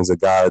of Demons and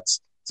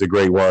Gods. It's a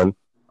great one.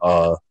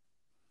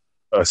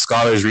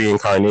 Scholar's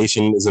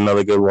Reincarnation is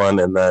another good one.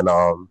 And then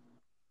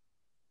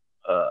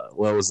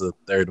what was the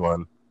third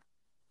one?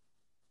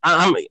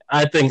 I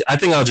think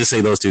I'll just say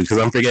those 2, because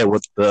I'm forgetting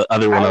what the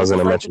other one I was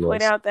going to mention was.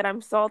 Point out that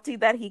I'm salty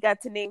that he got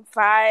to name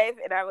 5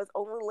 and I was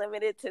only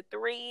limited to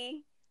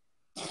 3.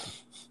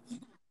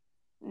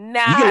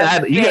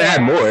 Nah, you can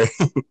add more.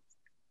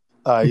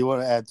 You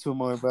want to add 2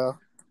 more, bro?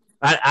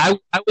 I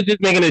was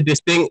just making a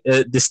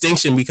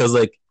distinction, because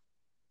like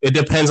it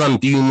depends on,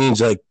 do you mean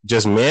like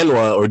just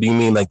manhwa, or do you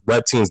mean like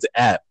webtoons the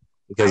app?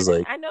 Because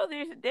I know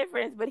there's a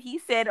difference, but he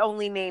said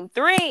only name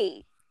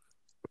 3.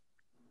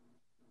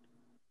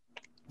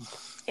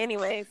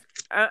 Anyways,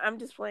 I'm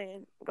just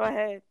playing. Go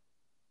ahead.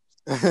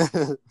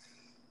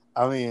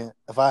 I mean,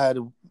 if I had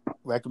to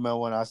recommend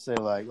one, I'd say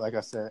like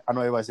I said, I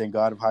know everybody's saying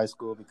God of High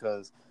School,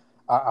 because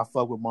I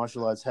fuck with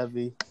martial arts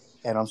heavy,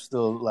 and I'm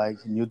still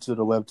like new to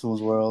the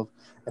webtoons world,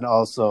 and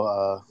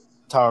also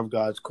Tower of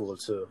God's cool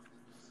too.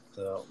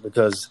 So,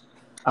 because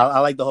I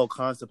like the whole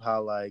concept.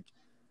 How like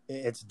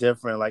it's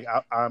different. Like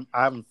I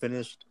haven't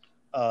finished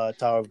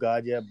Tower of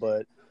God yet,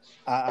 but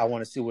I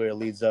want to see where it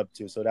leads up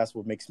to. So that's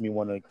what makes me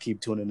want to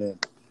keep tuning in.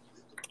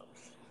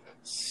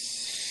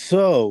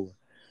 So,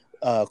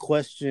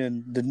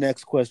 the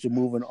next question.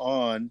 Moving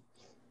on,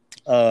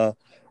 uh,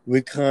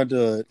 we kind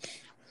of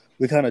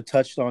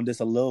touched on this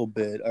a little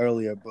bit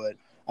earlier, but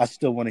I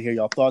still want to hear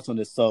your thoughts on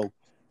this. So,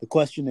 the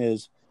question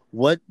is,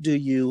 what do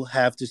you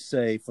have to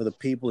say for the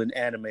people in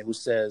anime who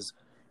says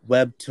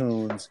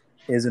Webtoons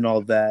isn't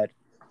all that,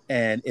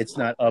 and it's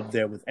not up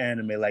there with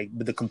anime, like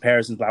with the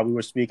comparisons like we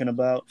were speaking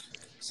about?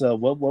 So,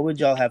 what would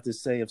y'all have to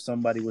say if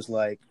somebody was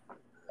like,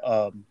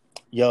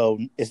 "Yo,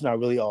 it's not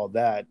really all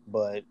that,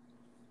 but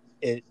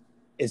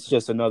it's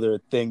just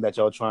another thing that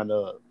y'all trying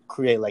to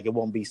create. Like it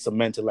won't be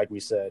cemented, like we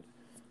said."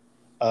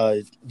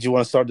 Do you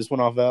want to start this one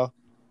off, Val?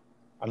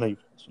 I know you.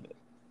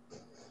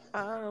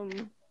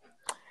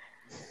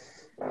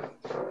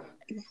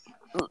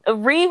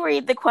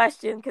 Reread the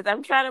question because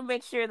I'm trying to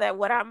make sure that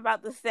what I'm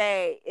about to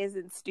say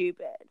isn't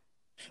stupid.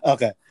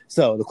 Okay,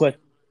 so the question.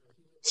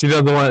 She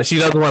doesn't want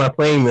to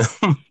flame them.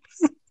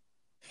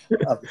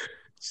 Okay.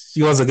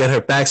 She wants to get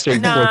her facts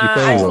straight before she I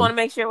flames just them. want to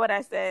make sure what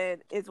I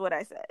said is what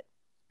I said.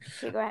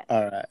 Okay, go ahead.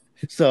 All right.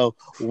 So,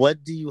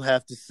 what do you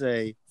have to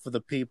say for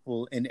the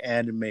people in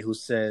anime who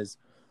says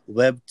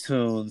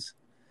Webtoons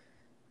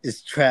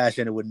is trash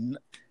and it would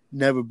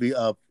never be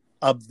up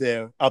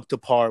there, up to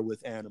par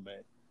with anime?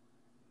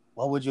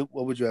 What would you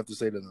have to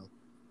say to them?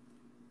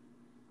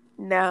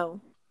 No.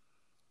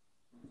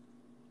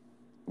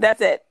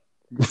 That's it.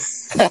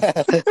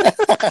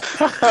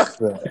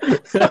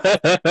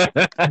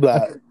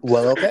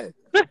 Well, okay.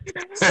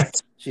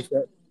 She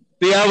said.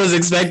 See, I was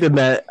expecting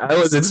that. I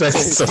was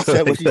expecting something. She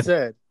said what she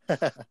said.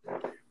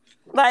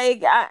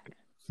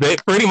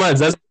 Like, pretty much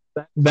that's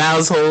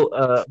Val's whole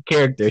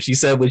character. She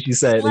said what she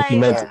said, and she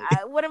meant it.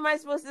 What am I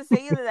supposed to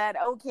say to that?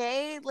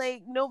 Okay,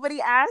 like nobody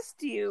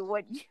asked you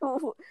what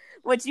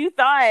you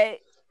thought.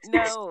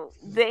 No,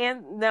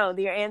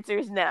 your answer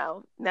is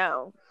no.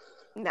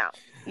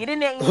 You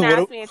didn't even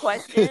ask me a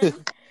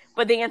question,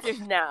 but the answer is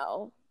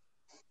no.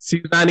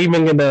 She's not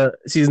even gonna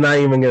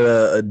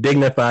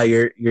dignify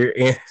your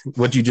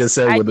what you just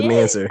said with an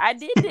answer. I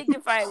did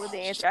dignify it with the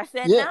answer. I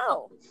said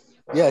no.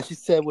 Yeah, she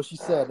said what she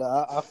said.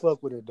 I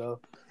fuck with it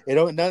though.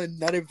 Not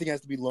everything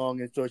has to be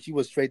long and short. She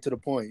was straight to the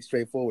point,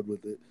 straightforward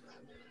with it.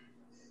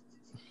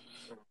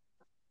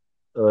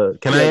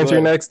 Can I answer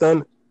next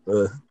then?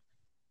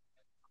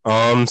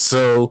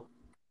 So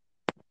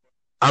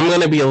I'm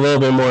gonna be a little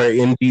bit more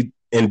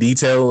in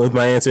detail with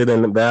my answer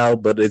than Val,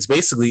 but it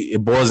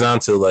boils down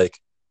to like,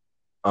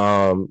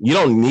 you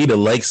don't need to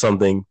like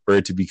something for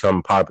it to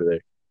become popular.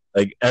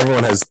 Like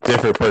everyone has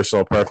different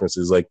personal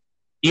preferences. Like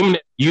even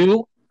if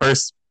you,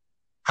 first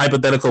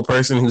hypothetical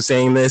person who's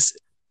saying this,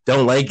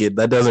 don't like it,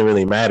 that doesn't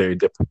really matter.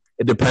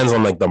 It depends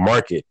on like the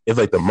market. If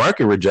like the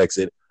market rejects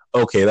it,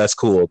 okay, that's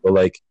cool. But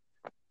like,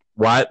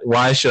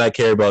 why should I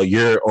care about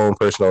your own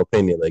personal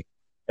opinion? Like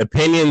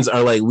opinions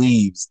are like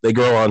leaves; they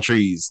grow on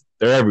trees.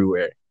 They're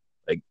everywhere.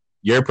 Like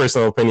your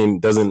personal opinion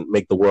doesn't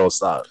make the world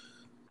stop.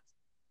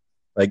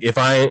 Like if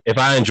I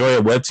enjoy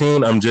a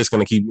webtoon, I'm just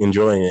gonna keep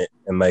enjoying it,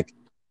 and like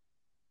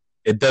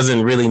it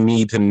doesn't really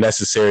need to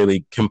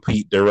necessarily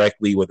compete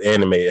directly with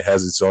anime. It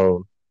has its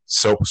own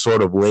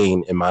sort of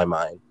lane in my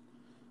mind.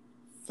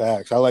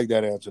 Facts. I like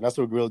that answer. That's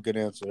a real good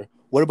answer.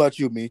 What about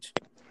you, Meech?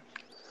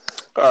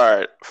 All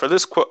right, for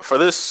this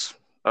question,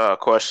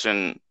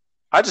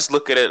 I just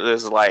look at it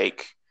as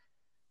like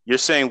you're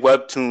saying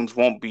webtoons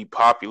won't be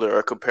popular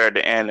or compared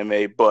to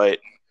anime, but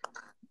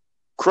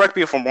correct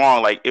me if I'm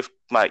wrong. Like if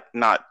like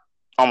not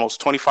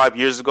almost 25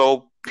 years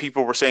ago,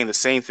 people were saying the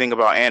same thing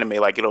about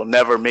anime. Like it'll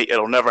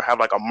never have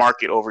like a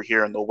market over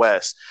here in the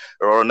West,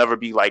 or it'll never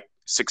be like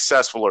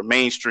successful or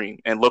mainstream.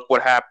 And look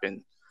what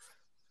happened.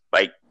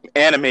 Like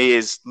anime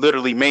is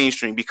literally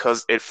mainstream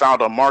because it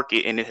found a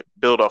market and it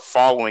built a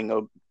following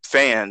of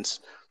fans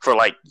for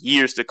like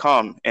years to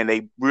come. And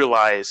they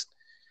realized,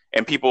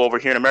 and people over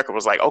here in America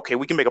was like, okay,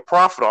 we can make a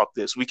profit off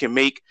this. We can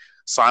make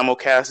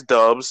simulcast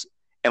dubs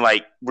and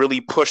like really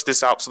push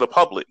this out to the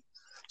public.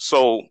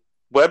 So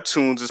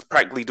Webtoons is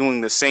practically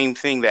doing the same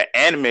thing that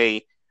anime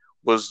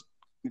was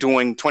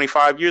doing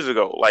 25 years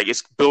ago. Like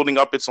it's building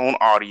up its own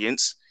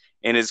audience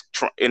and is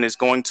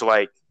going to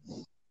like,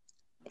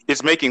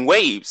 it's making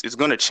waves. It's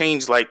going to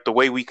change like the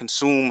way we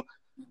consume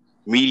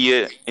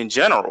media in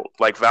general.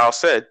 Like Val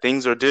said,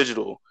 things are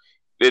digital.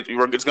 It's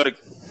going to,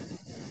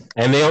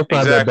 and they also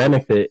have the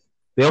benefit.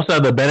 They also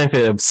have the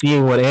benefit of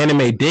seeing what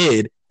anime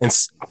did and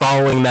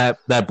following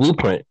that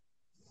blueprint.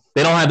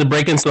 They don't have to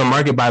break into the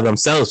market by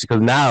themselves because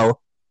now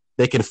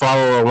they can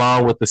follow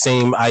along with the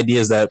same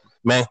ideas that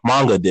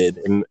manga did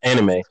in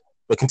anime.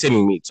 But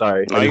continue, Meech.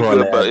 Sorry. No, you're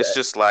good, but it's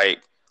just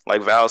like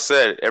Val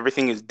said,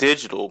 everything is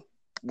digital.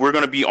 We're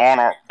going to be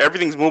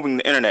everything's moving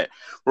the internet.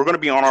 We're going to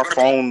be on our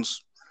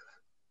phones,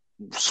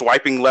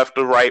 swiping left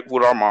or right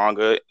with our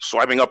manga,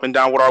 swiping up and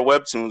down with our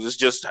webtoons. It's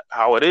just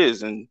how it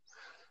is. And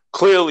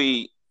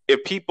clearly,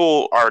 if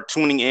people are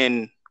tuning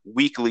in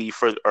weekly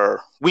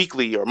or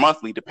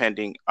monthly,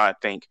 depending, I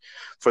think,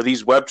 for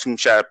these webtoon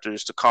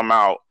chapters to come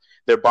out.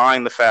 They're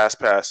buying the fast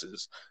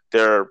passes.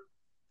 They're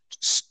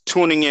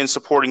tuning in,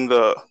 supporting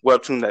the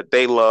webtoon that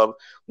they love,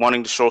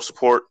 wanting to show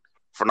support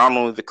for not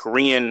only the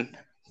Korean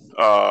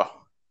uh,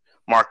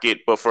 market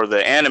but for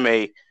the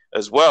anime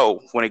as well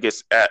when it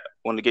gets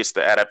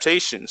the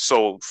adaptation.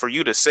 So for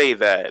you to say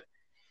that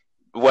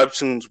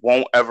webtoons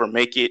won't ever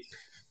make it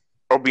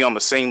or be on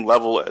the same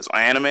level as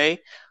anime,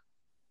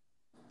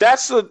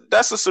 that's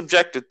a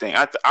subjective thing.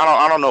 I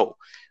don't know.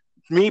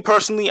 Me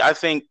personally, I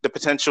think the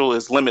potential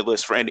is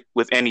limitless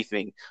with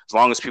anything as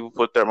long as people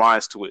put their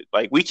minds to it.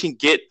 Like we can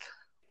get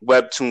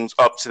webtoons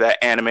up to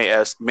that anime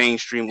as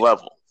mainstream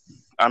level.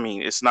 I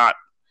mean, it's not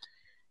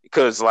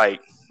because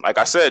like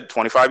I said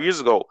 25 years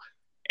ago,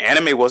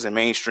 anime wasn't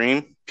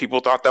mainstream. People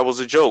thought that was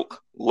a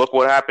joke. Look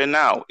what happened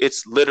now.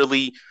 It's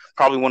literally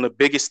probably one of the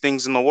biggest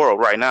things in the world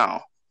right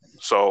now.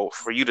 So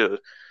for you to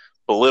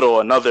belittle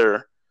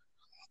another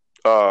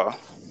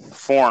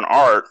foreign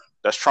art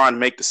that's trying to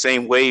make the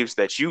same waves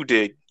that you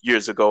did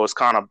years ago is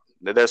kind of,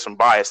 there's some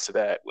bias to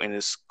that, and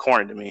it's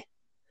corny to me.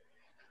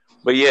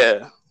 But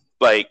yeah,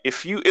 like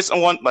if you, it's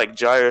one, like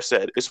Jair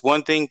said, it's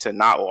one thing to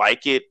not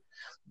like it,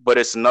 but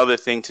it's another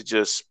thing to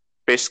just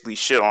basically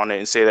shit on it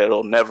and say that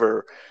it'll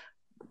never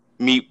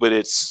meet with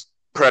its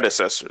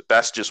predecessor.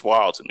 That's just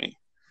wild to me.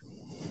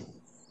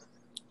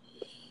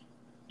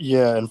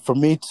 Yeah, and for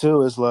me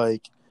too, it's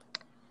like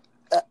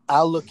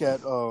I look at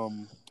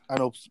I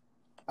know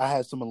I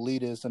had some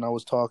elitists and I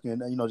was talking,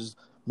 just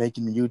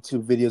making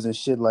YouTube videos and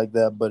shit like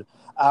that. But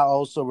I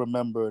also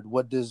remembered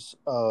what this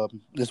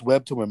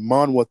Webtoon and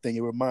Manwa thing.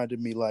 It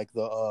reminded me like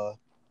the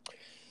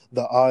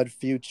Odd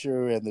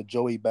Future and the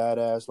Joey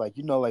Badass, like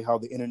like how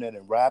the internet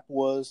and rap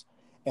was,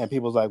 and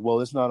people's like,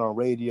 well, it's not on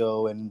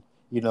radio, and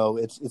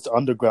it's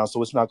underground,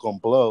 so it's not gonna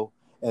blow.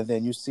 And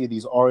then you see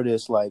these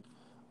artists like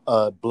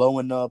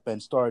blowing up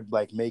and start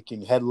like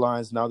making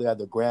headlines. Now they have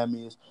the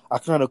Grammys. I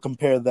kind of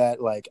compare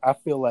that, like I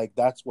feel like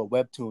that's what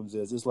Webtoons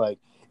is. It's like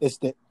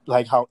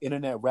like how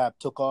internet rap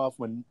took off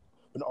when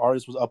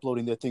artists was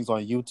uploading their things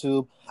on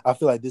YouTube. I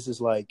feel like this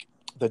is like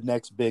the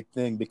next big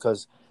thing,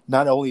 because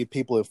not only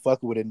people are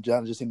fucking with it,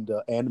 not just in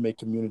the anime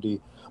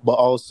community, but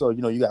also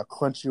you got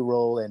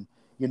Crunchyroll, and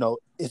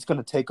it's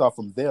gonna take off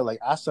from there. Like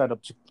I signed up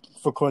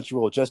for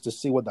Crunchyroll just to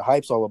see what the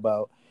hype's all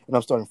about, and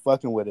I'm starting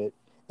fucking with it.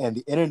 And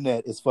the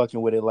internet is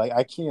fucking with it. Like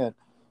I can't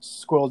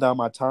scroll down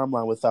my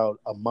timeline without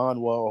a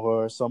manhwa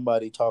or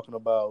somebody talking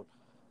about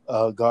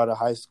God of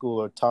High School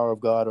or Tower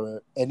of God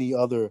or any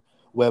other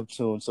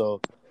webtoon.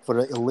 So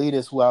for the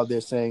elitists who out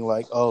there saying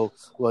like, oh,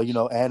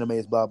 well, anime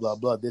is blah blah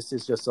blah, this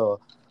is just a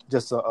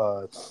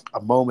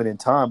moment in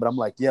time. But I'm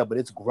like, yeah, but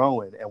it's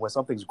growing, and when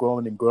something's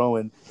growing and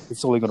growing,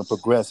 it's only going to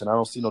progress, and I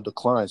don't see no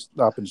decline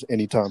stopping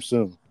anytime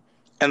soon.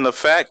 And the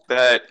fact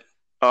that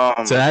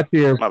So after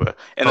your, the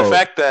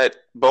fact that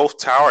both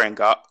Tower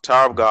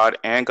of God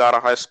and God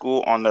of High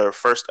School on their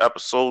first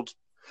episodes,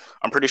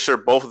 I'm pretty sure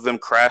both of them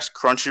crashed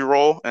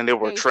Crunchyroll and they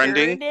were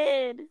trending.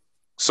 Sure did.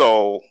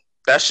 So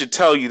that should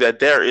tell you that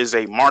there is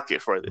a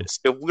market for this.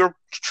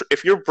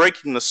 If you're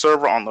breaking the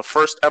server on the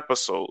first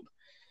episode,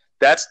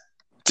 that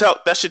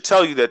should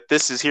tell you that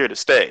this is here to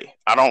stay.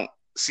 I don't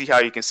see how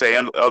you can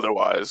say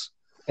otherwise.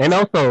 And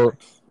also,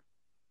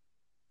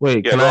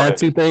 wait, can I add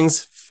two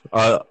things?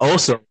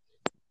 Also,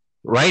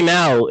 right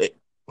now,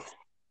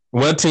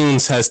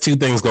 Webtoons has two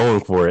things going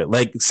for it.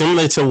 Like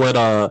similar to what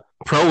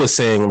Pro was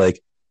saying,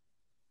 like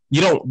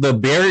the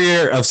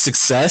barrier of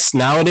success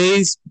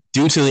nowadays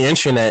due to the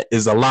internet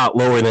is a lot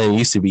lower than it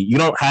used to be. You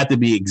don't have to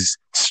be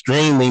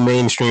extremely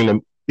mainstream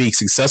to be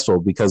successful,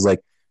 because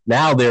like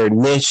now there are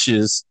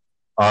niches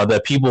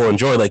that people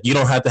enjoy. Like you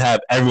don't have to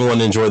have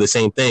everyone enjoy the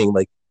same thing.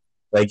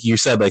 Like you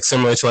said, like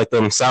similar to like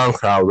them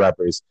SoundCloud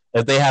rappers.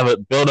 If they have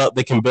it built up,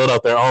 they can build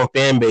up their own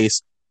fan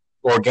base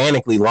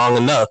organically long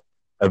enough.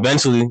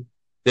 Eventually,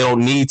 they don't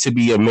need to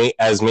be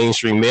as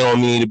mainstream. They don't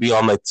need to be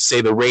on, like,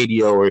 say, the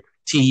radio or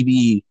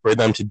TV for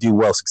them to do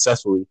well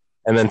successfully.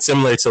 And then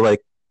similar to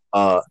like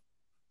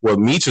what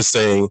Meech was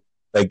saying,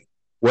 like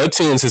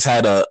Webtoons has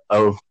had a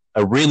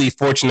really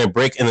fortunate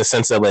break in the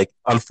sense that, like,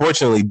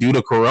 unfortunately, due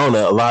to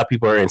Corona, a lot of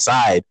people are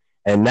inside,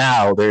 and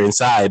now they're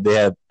inside. They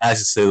have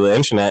access to the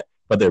internet,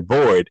 but they're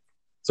bored.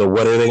 So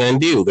what are they going to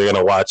do? They're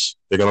going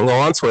to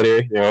go on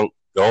Twitter. They're going to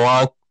go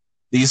on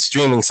these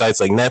streaming sites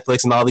like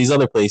Netflix and all these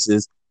other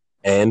places,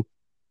 and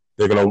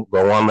they're going to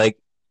go on like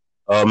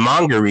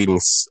manga reading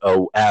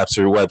apps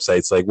or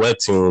websites like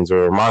Webtoons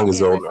or Manga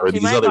Zone or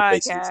these other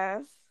places.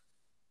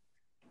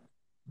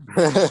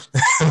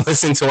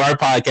 Listen to our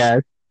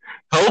podcast.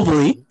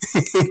 Hopefully.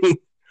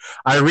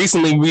 I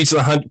recently reached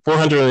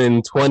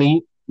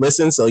 420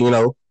 listens,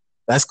 so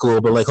that's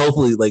cool. But like,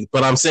 hopefully, like,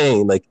 but I'm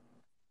saying, like,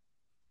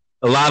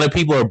 a lot of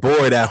people are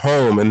bored at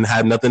home and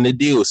have nothing to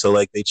do, so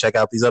like they check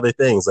out these other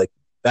things. Like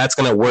that's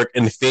gonna work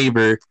in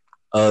favor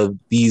of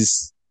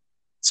these,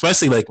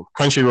 especially like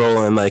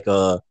Crunchyroll and like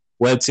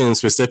Webtoons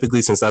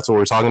specifically, since that's what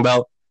we're talking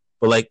about.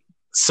 But like,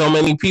 so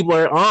many people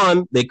are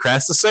on, they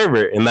crash the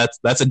server, and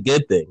that's a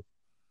good thing.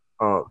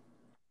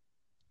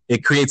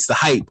 it creates the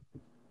hype.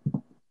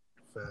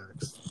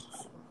 Facts.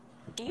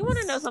 You want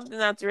to know something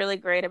that's really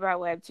great about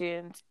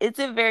Webtoons? It's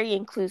a very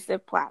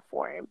inclusive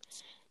platform.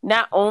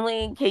 Not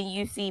only can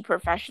you see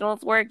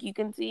professionals' work,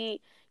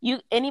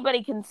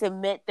 anybody can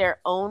submit their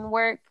own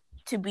work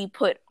to be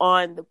put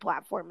on the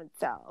platform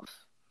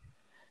itself.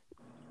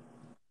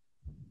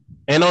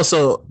 And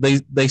also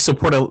they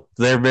support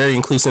they're very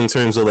inclusive in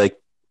terms of like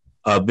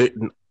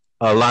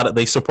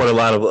they support a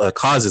lot of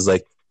causes.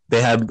 Like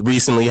they have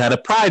recently had a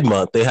Pride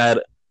Month. They had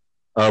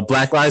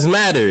Black Lives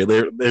Matter.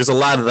 There's a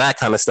lot of that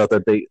kind of stuff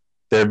that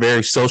they're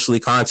very socially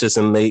conscious,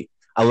 and they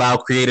allow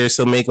creators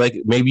to make, like,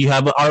 maybe you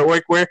have an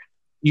artwork where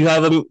you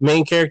have a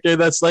main character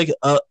that's like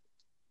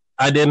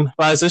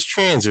identifies as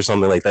trans or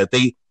something like that.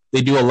 They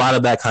do a lot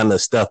of that kind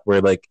of stuff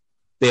where like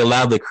they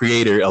allow the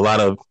creator a lot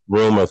of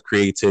room of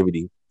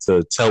creativity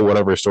to tell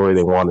whatever story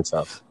they want to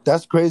tell.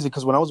 That's crazy,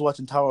 because when I was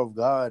watching Tower of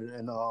God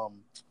and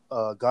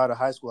God of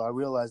High School, I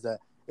realized that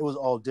it was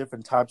all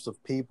different types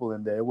of people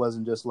in there. It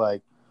wasn't just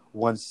like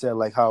one set,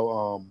 like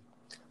how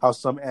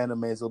some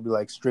animes will be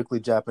like strictly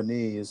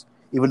Japanese.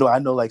 Even though I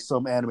know like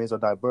some animes are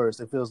diverse,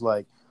 it feels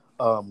like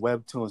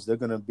Webtoons, they're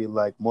gonna be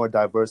like more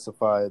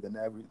diversified than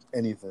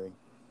anything.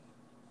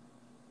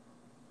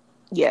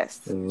 Yes.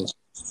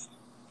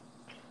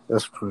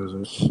 That's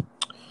crazy.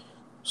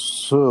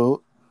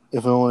 So,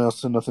 if anyone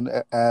else has nothing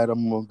to add,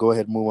 I'm going to go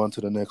ahead and move on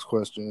to the next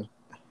question.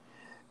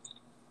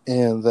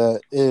 And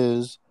that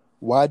is,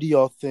 why do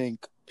y'all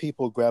think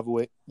people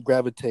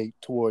gravitate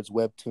towards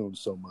Webtoons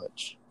so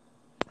much?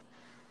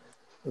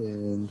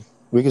 And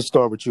we can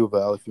start with you,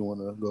 Val, if you want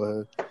to go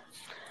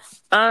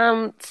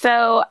ahead.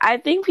 So I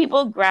think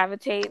people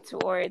gravitate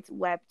towards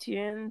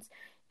Webtoons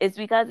is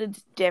because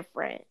it's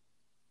different.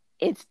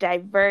 It's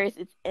diverse,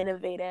 it's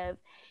innovative,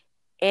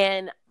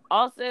 and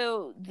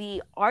also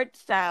the art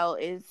style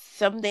is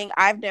something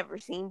I've never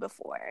seen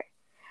before.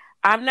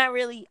 I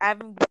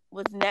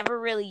was never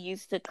really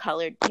used to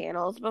colored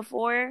panels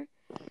before.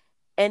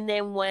 And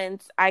then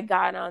once I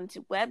got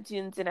onto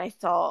Webtoons and I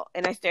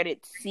started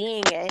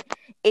seeing it,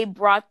 it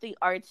brought the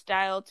art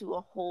style to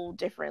a whole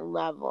different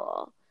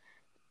level.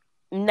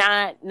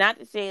 Not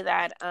to say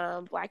that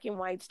black and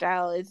white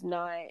style is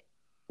not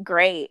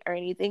great or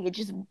anything.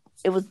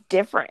 It was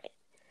different.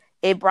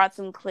 It brought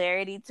some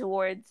clarity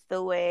towards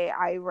the way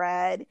I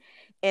read,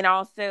 and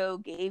also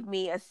gave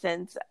me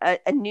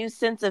a new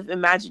sense of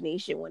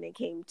imagination when it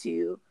came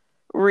to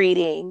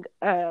reading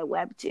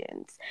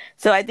Webtoons.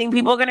 So I think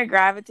people are going to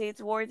gravitate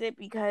towards it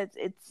because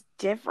it's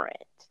different,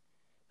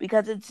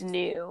 because it's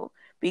new,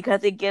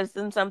 because it gives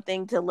them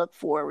something to look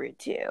forward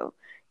to.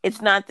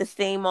 It's not the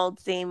same old.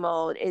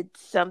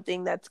 It's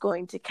something that's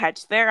going to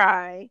catch their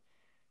eye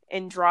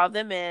and draw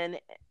them in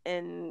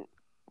and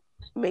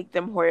make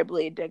them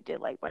horribly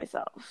addicted like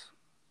myself.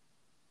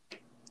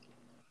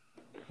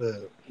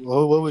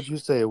 What would you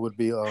say it would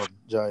be,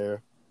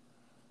 Jair?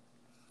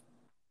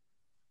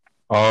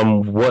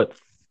 What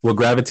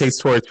gravitates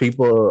towards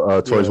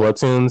people towards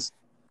Webtoons?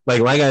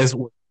 Like I was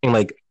saying,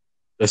 like,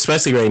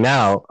 especially right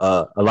now,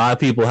 a lot of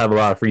people have a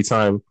lot of free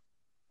time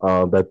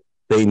that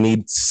they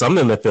need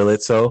something to fill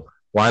it. So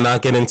why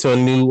not get into a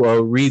new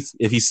read?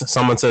 If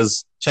someone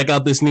says, check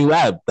out this new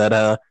app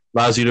that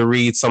allows you to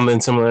read something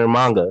similar to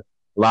manga,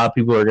 a lot of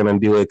people are going to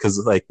do it because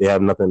like they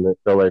have nothing to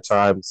fill their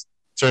times.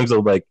 In terms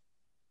of like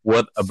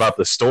what about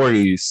the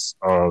stories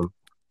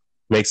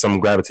makes them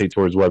gravitate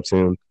towards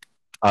Webtoon.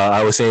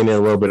 I was saying it a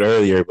little bit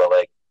earlier, but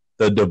like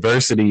the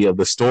diversity of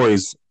the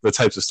stories, the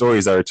types of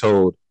stories that are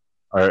told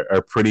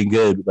are pretty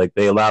good. Like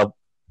they allow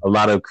a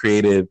lot of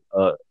creative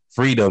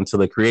freedom to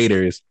the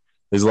creators.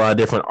 There's a lot of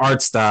different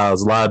art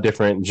styles, a lot of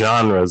different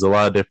genres, a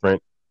lot of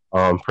different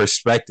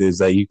perspectives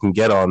that you can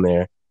get on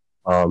there.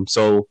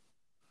 So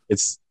it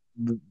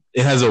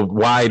has a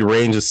wide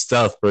range of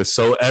stuff, but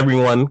so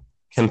everyone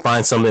can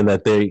find something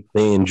that they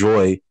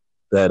enjoy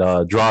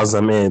that draws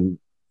them in.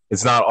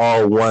 It's not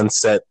all one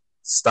set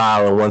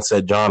style or one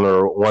set genre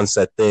or one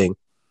set thing.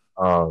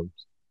 So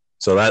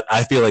that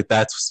I feel like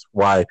that's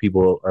why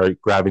people are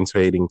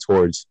gravitating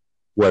towards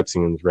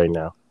Webtoons right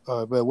now.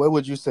 But what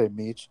would you say,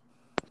 Meech?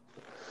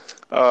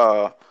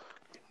 What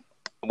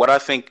I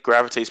think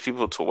gravitates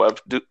people to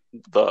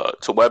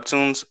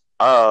Webtoons.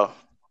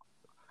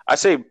 I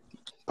say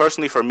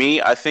personally for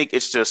me, I think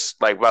it's just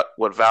like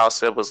what Val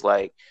said was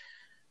like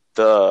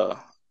the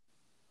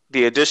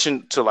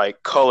addition to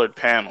like colored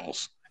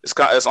panels.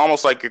 It's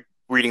almost like you're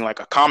reading like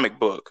a comic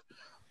book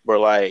where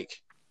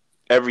like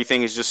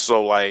everything is just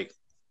so like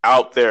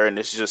out there and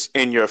it's just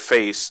in your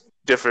face,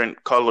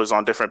 different colors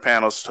on different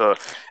panels to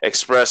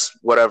express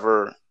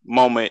whatever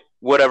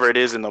it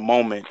is in the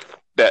moment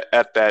that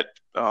at that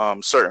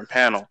certain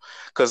panel.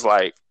 Because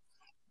like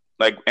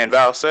and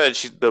Val said,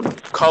 the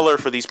color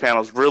for these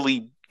panels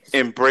really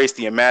embrace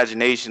the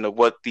imagination of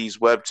what these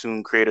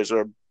Webtoon creators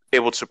are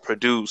able to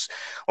produce.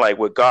 Like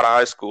with God of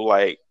High School,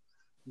 like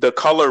the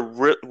color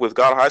with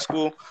God of High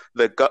School,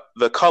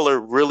 the color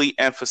really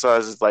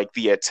emphasizes like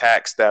the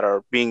attacks that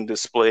are being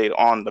displayed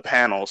on the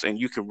panels, and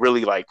you can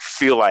really like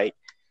feel like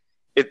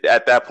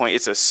at that point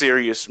it's a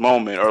serious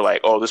moment, or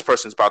like, oh, this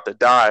person's about to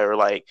die, or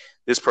like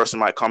this person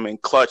might come in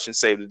clutch and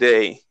save the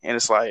day. And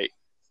it's like,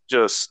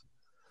 just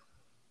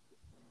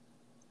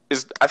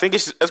I think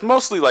it's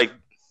mostly like,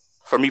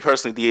 for me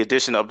personally, the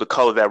addition of the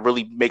color that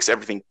really makes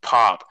everything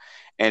pop,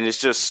 and it's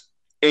just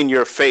in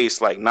your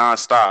face like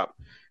nonstop.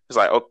 It's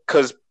like, oh,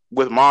 because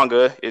with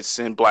manga it's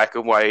in black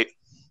and white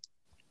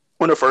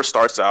when it first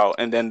starts out,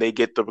 and then they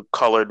get the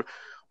colored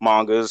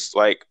mangas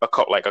like a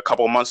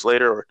couple months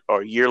later,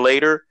 or a year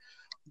later.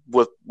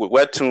 With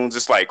webtoons,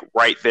 it's like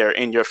right there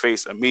in your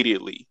face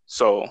immediately.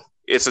 So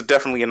it's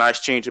definitely a nice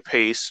change of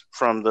pace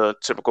from the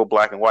typical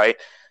black and white.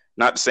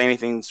 Not to say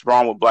anything's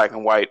wrong with black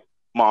and white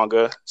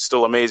manga,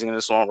 still amazing in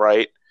its own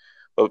right,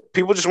 but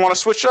people just want to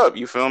switch up.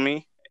 You feel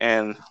me?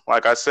 And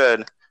like I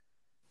said,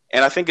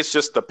 and I think it's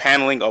just the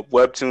paneling of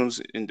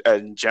webtoons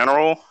in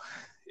general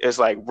is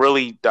like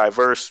really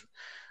diverse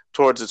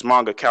towards its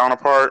manga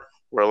counterpart,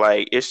 where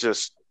like it's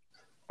just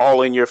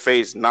all in your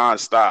face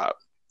nonstop.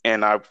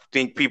 And I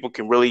think people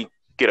can really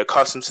get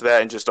accustomed to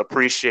that and just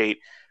appreciate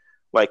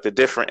like the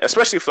different,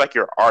 especially if like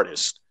you're an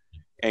artist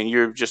and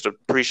you're just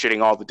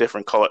appreciating all the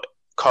different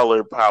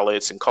color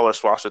palettes and color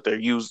swaps that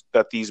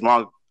these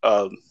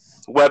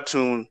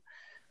webtoon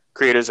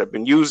creators have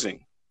been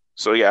using.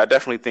 So yeah, I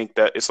definitely think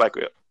that it's like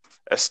a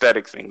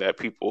aesthetic thing that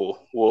people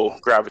will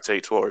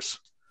gravitate towards.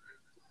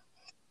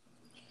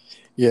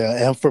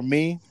 Yeah, and for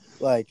me,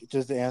 like,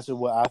 just to answer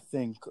what I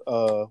think,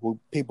 what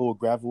people will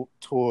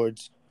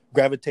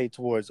gravitate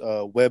towards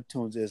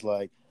webtoons is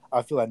like,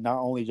 I feel like not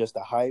only just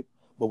the hype,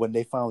 but when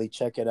they finally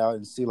check it out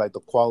and see like the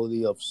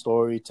quality of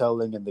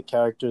storytelling and the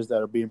characters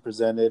that are being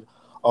presented,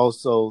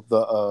 also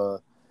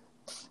the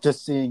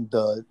just seeing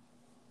the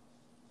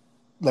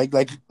like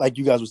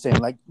you guys were saying,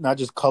 like not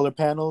just color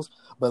panels,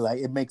 but like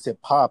it makes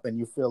it pop, and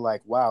you feel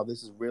like, wow,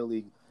 this is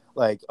really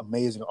like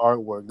amazing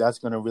artwork. That's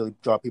gonna really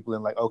draw people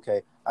in. Like,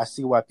 okay, I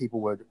see why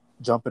people were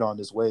jumping on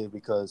this wave,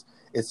 because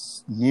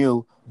it's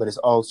new, but it's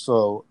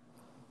also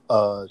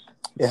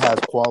it has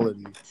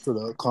quality to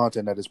the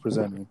content that it's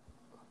presenting.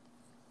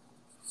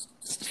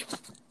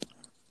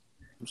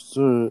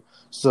 So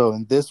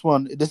in this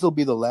one, this will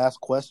be the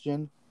last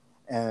question,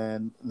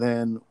 and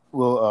then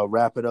we'll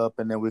wrap it up,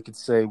 and then we could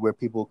say where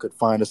people could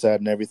find us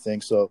at and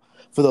everything. So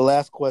for the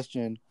last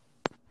question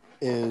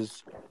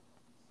is,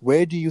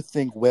 where do you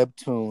think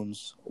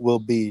webtoons will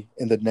be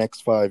in the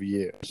next 5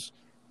 years?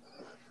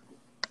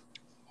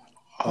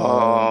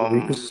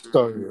 We could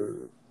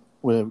start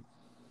with.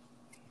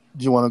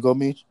 Do you want to go,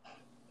 Meech?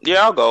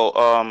 Yeah, I'll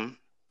go.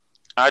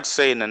 I'd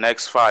say in the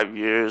next 5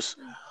 years,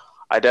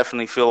 I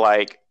definitely feel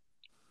like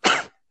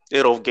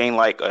it'll gain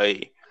like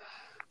a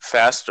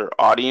faster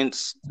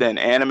audience than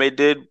anime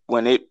did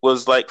when it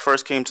was like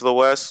first came to the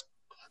West,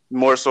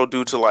 more so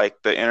due to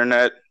like the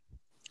internet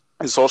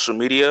and social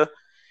media.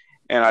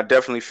 And I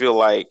definitely feel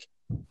like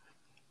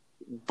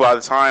by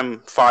the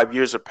time 5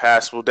 years have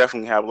passed, we'll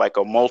definitely have like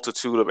a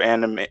multitude of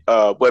anime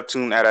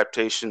webtoon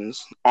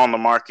adaptations on the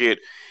market,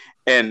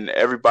 and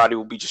everybody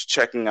will be just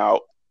checking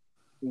out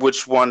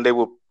which one they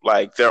will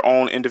like, their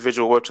own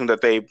individual webtoon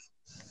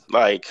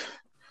like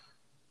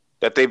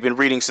that they've been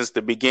reading since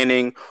the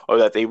beginning, or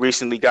that they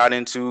recently got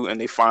into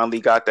and they finally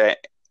got that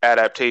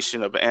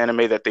adaptation of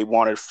anime that they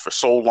wanted for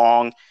so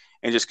long,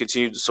 and just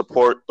continue to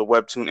support the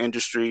webtoon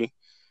industry.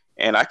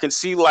 And I can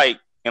see like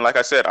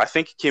I said, I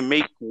think it can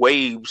make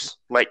waves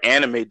like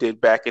anime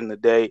did back in the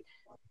day,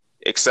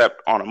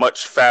 except on a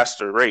much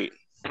faster rate,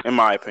 in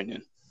my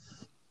opinion.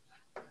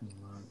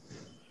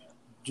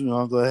 Do you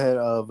want to go ahead,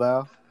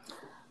 Val?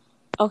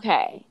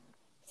 Okay.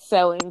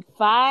 So in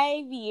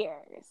 5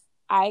 years,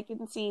 I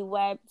can see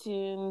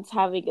Webtoons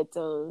having its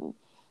own,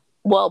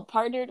 well,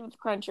 partnered with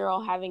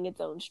Crunchyroll, having its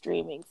own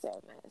streaming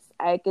service.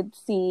 I could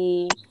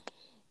see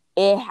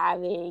it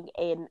having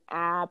an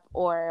app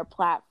or a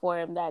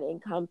platform that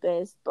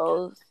encompassed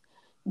both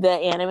the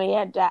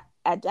anime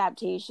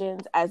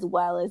adaptations as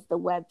well as the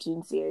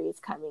Webtoon series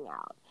coming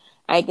out.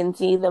 I can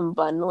see them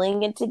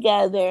bundling it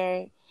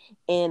together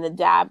and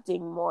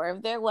adapting more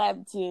of their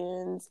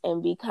webtoons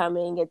and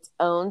becoming its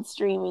own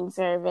streaming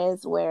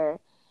service where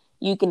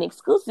you can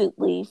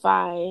exclusively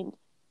find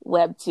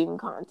webtoon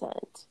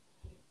content.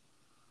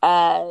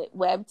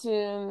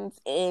 Webtoons,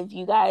 if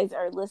you guys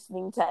are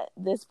listening to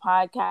this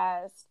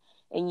podcast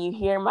and you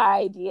hear my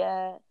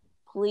idea,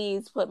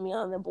 please put me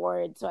on the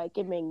board so I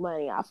can make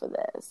money off of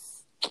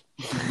this.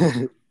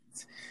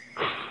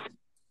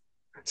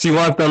 She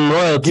wants them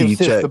royalty Give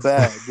sis checks. the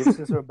bag. Give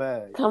sis her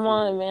bag. Come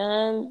on,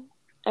 man.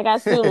 I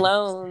got student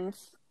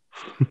loans.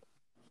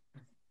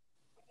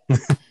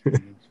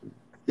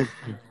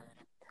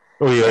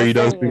 Oh yeah, are you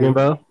done speaking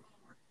about?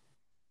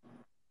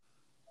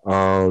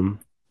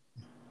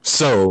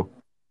 So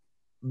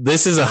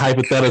this is a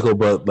hypothetical,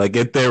 but like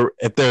if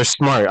they're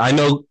smart, I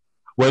know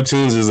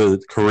Webtoons is a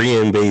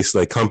Korean based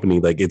like company,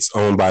 like it's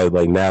owned by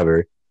like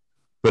Naver.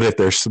 But if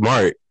they're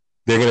smart,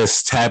 they're gonna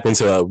tap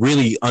into a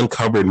really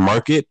uncovered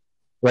market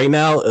right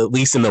now, at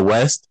least in the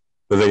West,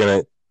 but they're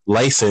gonna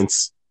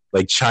license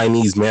like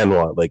Chinese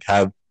manhwa, like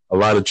have a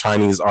lot of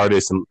Chinese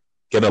artists and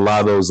get a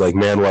lot of those like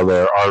manhwa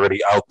that are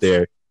already out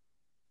there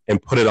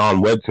and put it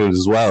on Webtoons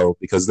as well,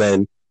 because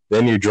then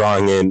you're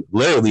drawing in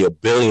literally 1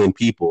 billion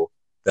people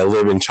that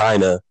live in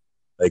China.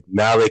 Like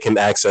now they can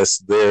access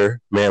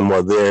their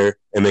manhwa there,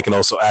 and they can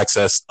also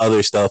access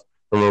other stuff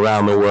from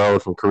around the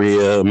world, from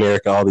Korea,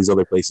 America, all these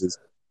other places.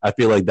 I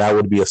feel like that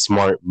would be a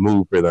smart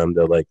move for them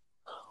to like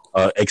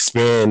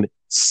expand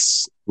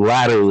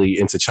laterally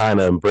into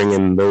China and bring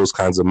in those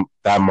kinds of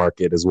that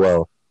market as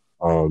well.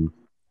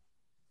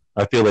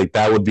 I feel like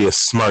that would be a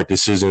smart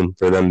decision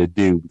for them to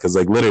do, because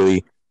like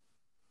literally,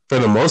 for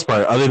the most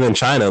part, other than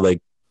China,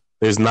 like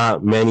there's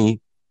not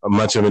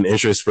much of an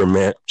interest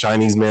for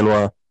Chinese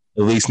manhwa,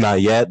 at least not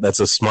yet. That's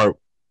a smart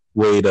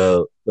way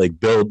to like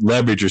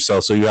leverage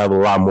yourself, so you have a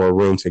lot more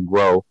room to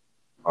grow.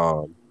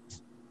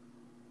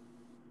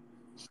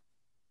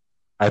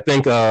 I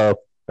think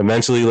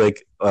eventually,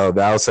 like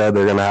Val said,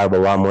 they're gonna have a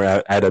lot more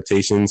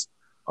adaptations.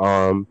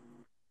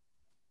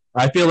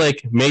 I feel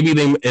like maybe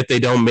if they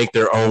don't make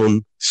their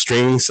own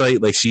streaming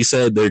site, like she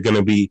said, you're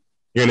gonna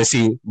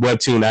see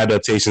webtoon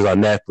adaptations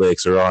on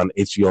Netflix or on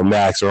HBO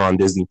Max or on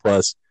Disney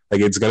Plus.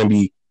 Like it's gonna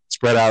be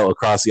spread out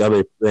across the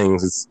other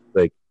things. It's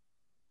like,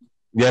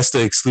 yes,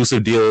 the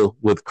exclusive deal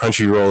with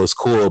Crunchyroll is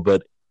cool,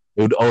 but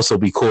it would also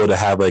be cool to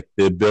have like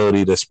the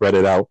ability to spread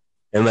it out.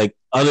 And like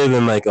other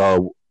than like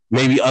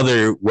maybe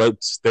there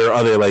are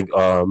other like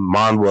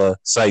manhwa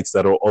sites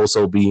that will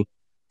also be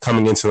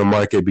coming into the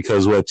market,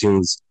 because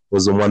Webtoons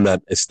was the one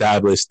that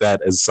established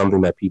that as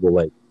something that people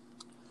like.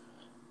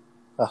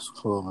 That's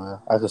cool, man.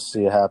 I can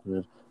see it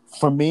happening.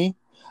 For me,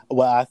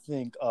 what I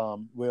think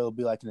where it'll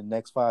be like in the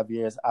next 5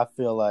 years, I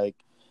feel like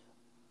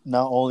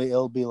not only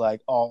it'll be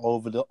like all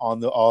over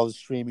all the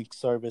streaming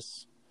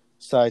service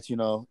sites,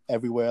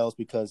 everywhere else,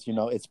 because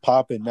it's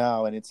popping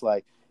now, and it's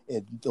like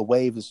the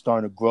wave is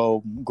starting to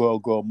grow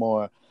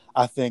more.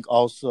 I think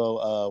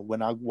also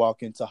when I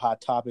walk into Hot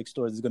Topic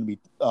stores, there's going to be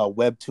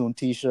Webtoon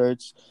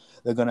T-shirts.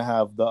 They're going to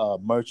have the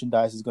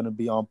merchandise is going to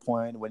be on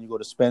point. When you go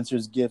to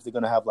Spencer's Gift, they're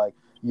going to have like,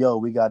 yo,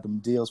 we got them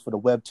deals for the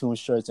Webtoon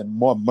shirts, and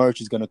more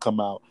merch is going to come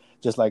out.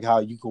 Just like how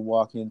you could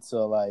walk into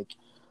like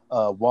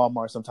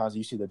Walmart sometimes, and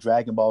you see the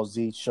Dragon Ball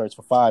Z shirts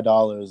for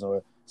 $5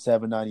 or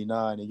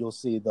 $7.99, and you'll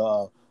see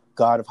the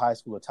God of High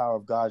School or Tower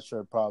of God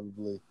shirt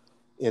probably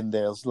in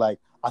there. It's like,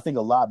 I think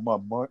a lot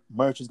more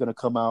merch is going to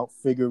come out,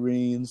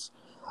 figurines.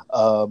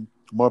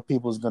 More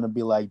people is going to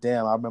be like,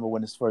 damn, I remember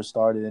when this first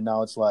started, and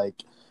now it's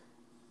like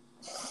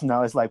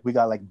we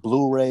got like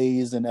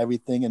Blu-rays and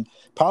everything, and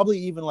probably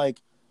even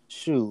like,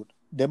 shoot,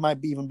 there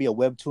might even be a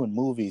Webtoon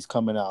movies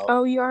coming out.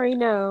 Oh, you already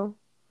know.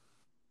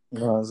 You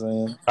know what I'm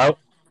saying?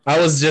 I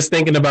was just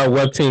thinking about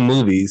Webtoon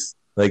movies.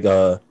 Like,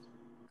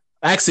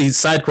 actually,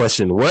 side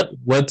question: what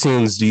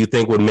Webtoons do you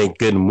think would make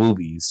good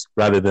movies,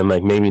 rather than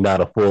like maybe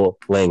not a full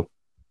length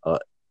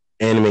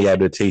anime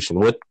adaptation?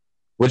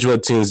 Which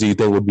Webtoons do you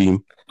think would be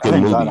good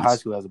movies? God of High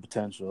School has a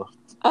potential.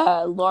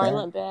 Lore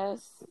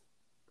Olympus.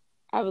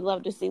 I would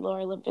love to see Lore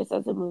Olympus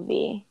as a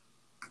movie.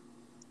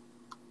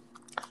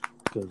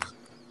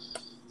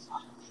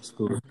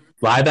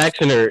 Live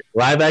action or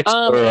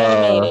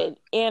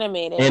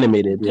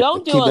animated. Yeah.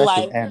 Don't do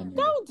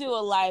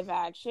a live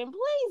action,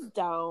 please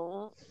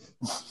don't.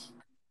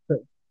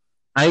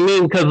 I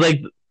mean, because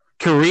like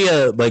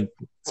Korea, like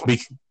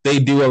they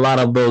do a lot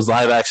of those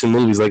live action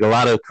movies. Like a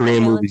lot of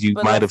Korean movies you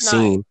might have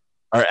seen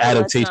are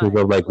adaptations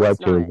of like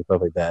webtoons and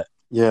stuff like that.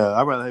 Yeah,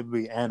 I'd rather it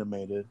be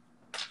animated.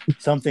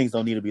 Some things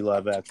don't need to be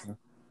live action.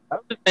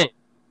 Keep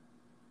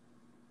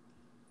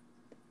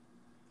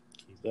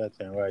that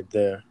thing right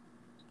there.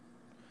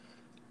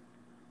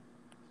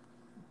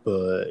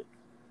 But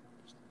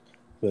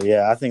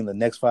yeah, I think the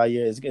next 5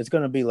 years it's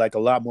going to be like a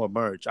lot more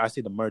merch. I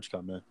see the merch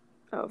coming.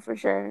 Oh, for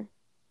sure.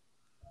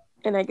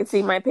 And I can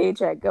see my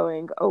paycheck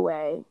going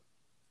away.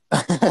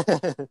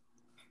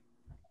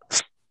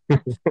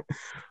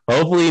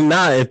 Hopefully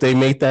not, if they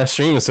make that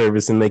streaming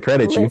service and they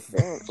credit you.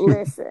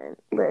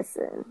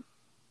 Listen.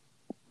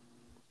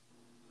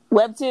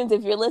 Webtoons,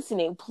 if you're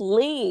listening,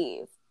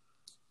 please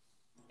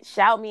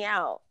shout me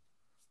out.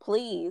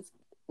 Please.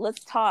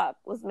 Let's talk.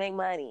 Let's make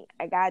money.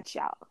 I got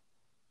y'all.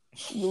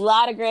 A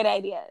lot of great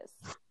ideas.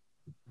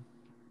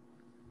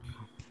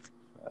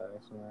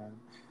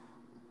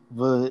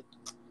 But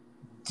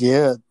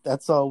yeah,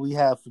 that's all we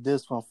have for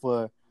this one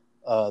for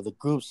the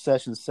group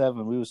session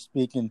 7. We were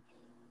speaking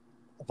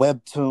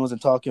webtoons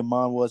and talking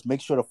manhwas.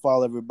 Make sure to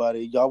follow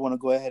everybody. Y'all want to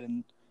go ahead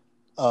and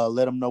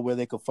let them know where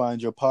they can find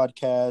your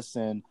podcast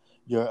and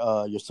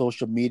your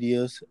social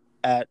medias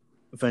at,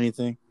 if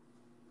anything.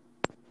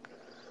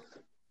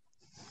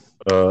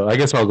 I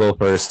guess I'll go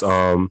first.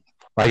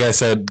 Like I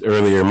said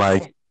earlier,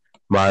 my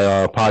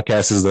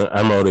podcast is the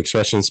Emerald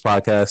Expressions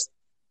podcast.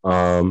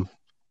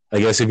 I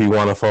guess if you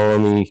want to follow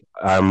me,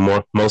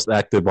 I'm most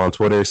active on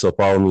Twitter, so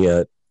follow me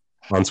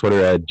on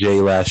Twitter at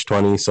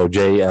jlash20, so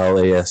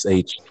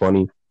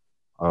JLASH20.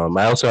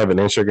 I also have an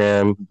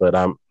Instagram, but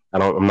I'm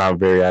not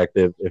very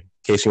active. In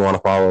case you want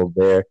to follow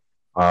there,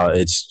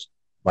 it's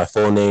my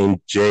full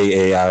name,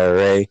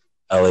 JAIRA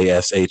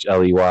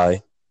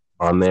LASHLEY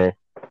on there.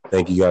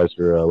 Thank you guys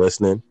for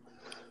listening.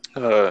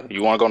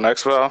 You want to go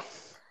next, Val?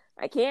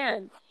 I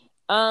can.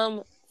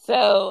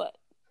 So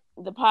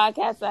the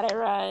podcast that I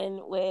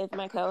run with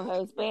my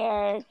co-host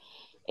Bear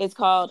is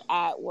called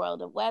At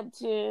World of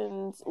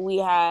Webtoons. We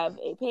have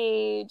a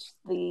page.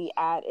 The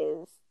 @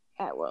 is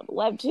at World of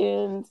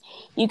Webtoons.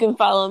 You can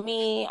follow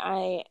me.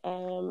 I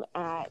am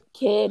at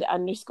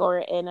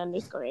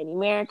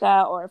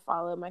kid_in_America, or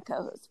follow my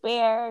co-host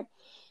Bear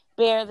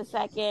the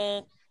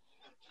second.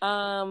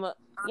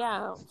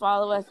 Yeah,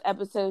 follow us.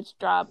 Episodes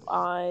drop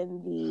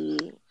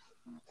on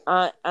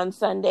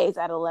Sundays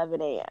at 11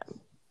 a.m.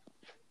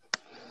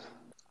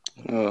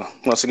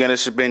 Once again,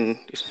 it's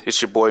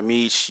your boy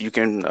Meech. You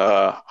can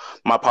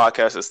my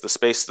podcast is the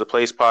Space is the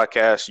Place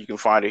podcast. You can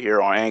find it here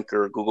on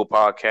Anchor, Google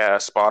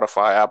Podcasts,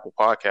 Spotify, Apple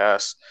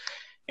Podcasts,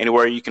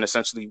 anywhere you can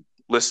essentially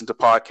listen to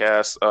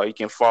podcasts. You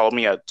can follow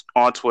me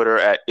on Twitter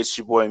at It's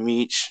Your Boy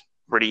Meech.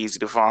 Pretty easy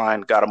to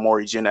find. Got a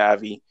Maury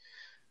Genavi.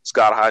 It's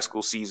got a high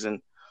school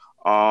season.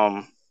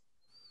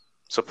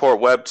 Support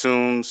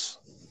Webtoons.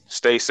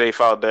 Stay safe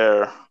out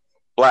there.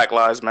 Black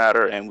Lives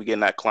Matter, and we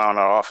getting that clown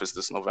out of office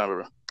this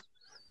November.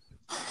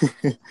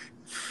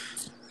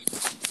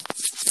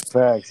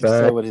 Facts. He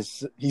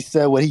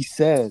said what he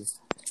said.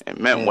 And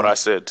meant what I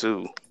said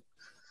too.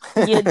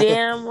 You're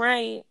damn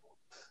right.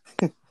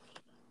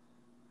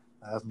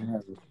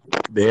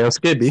 Damn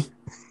Skippy.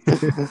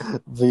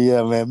 But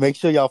yeah, man, make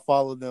sure y'all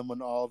follow them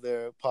on all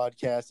their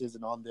podcasts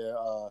and on their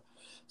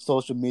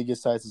social media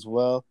sites as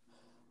well.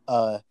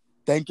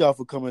 Thank y'all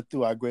for coming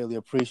through. I greatly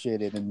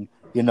appreciate it. And,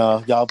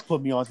 y'all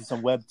put me onto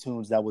some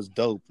Webtoons that was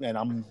dope. And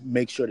I'm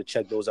make sure to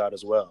check those out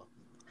as well.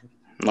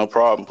 No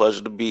problem.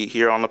 Pleasure to be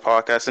here on the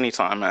podcast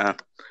anytime, man.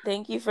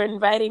 Thank you for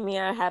inviting me.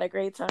 I had a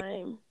great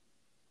time.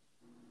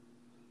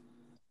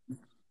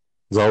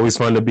 It's always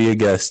fun to be a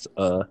guest.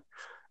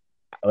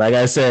 Like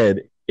I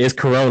said, it's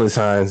Corona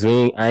times.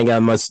 I ain't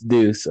got much to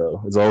do,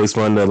 so it's always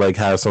fun to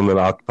have something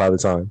to occupy the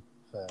time.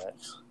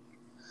 Facts.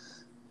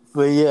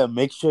 But yeah,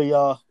 make sure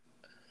y'all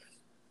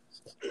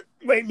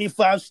rate me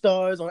 5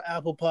 stars on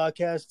Apple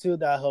Podcasts too.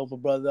 That help a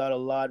brother out a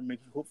lot.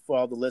 For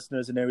all the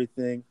listeners and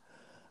everything.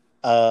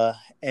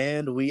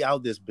 And we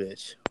out this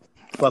bitch.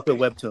 Fuck with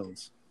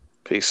Webtoons.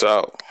 Peace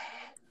out.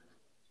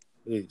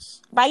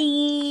 Peace.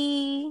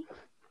 Bye.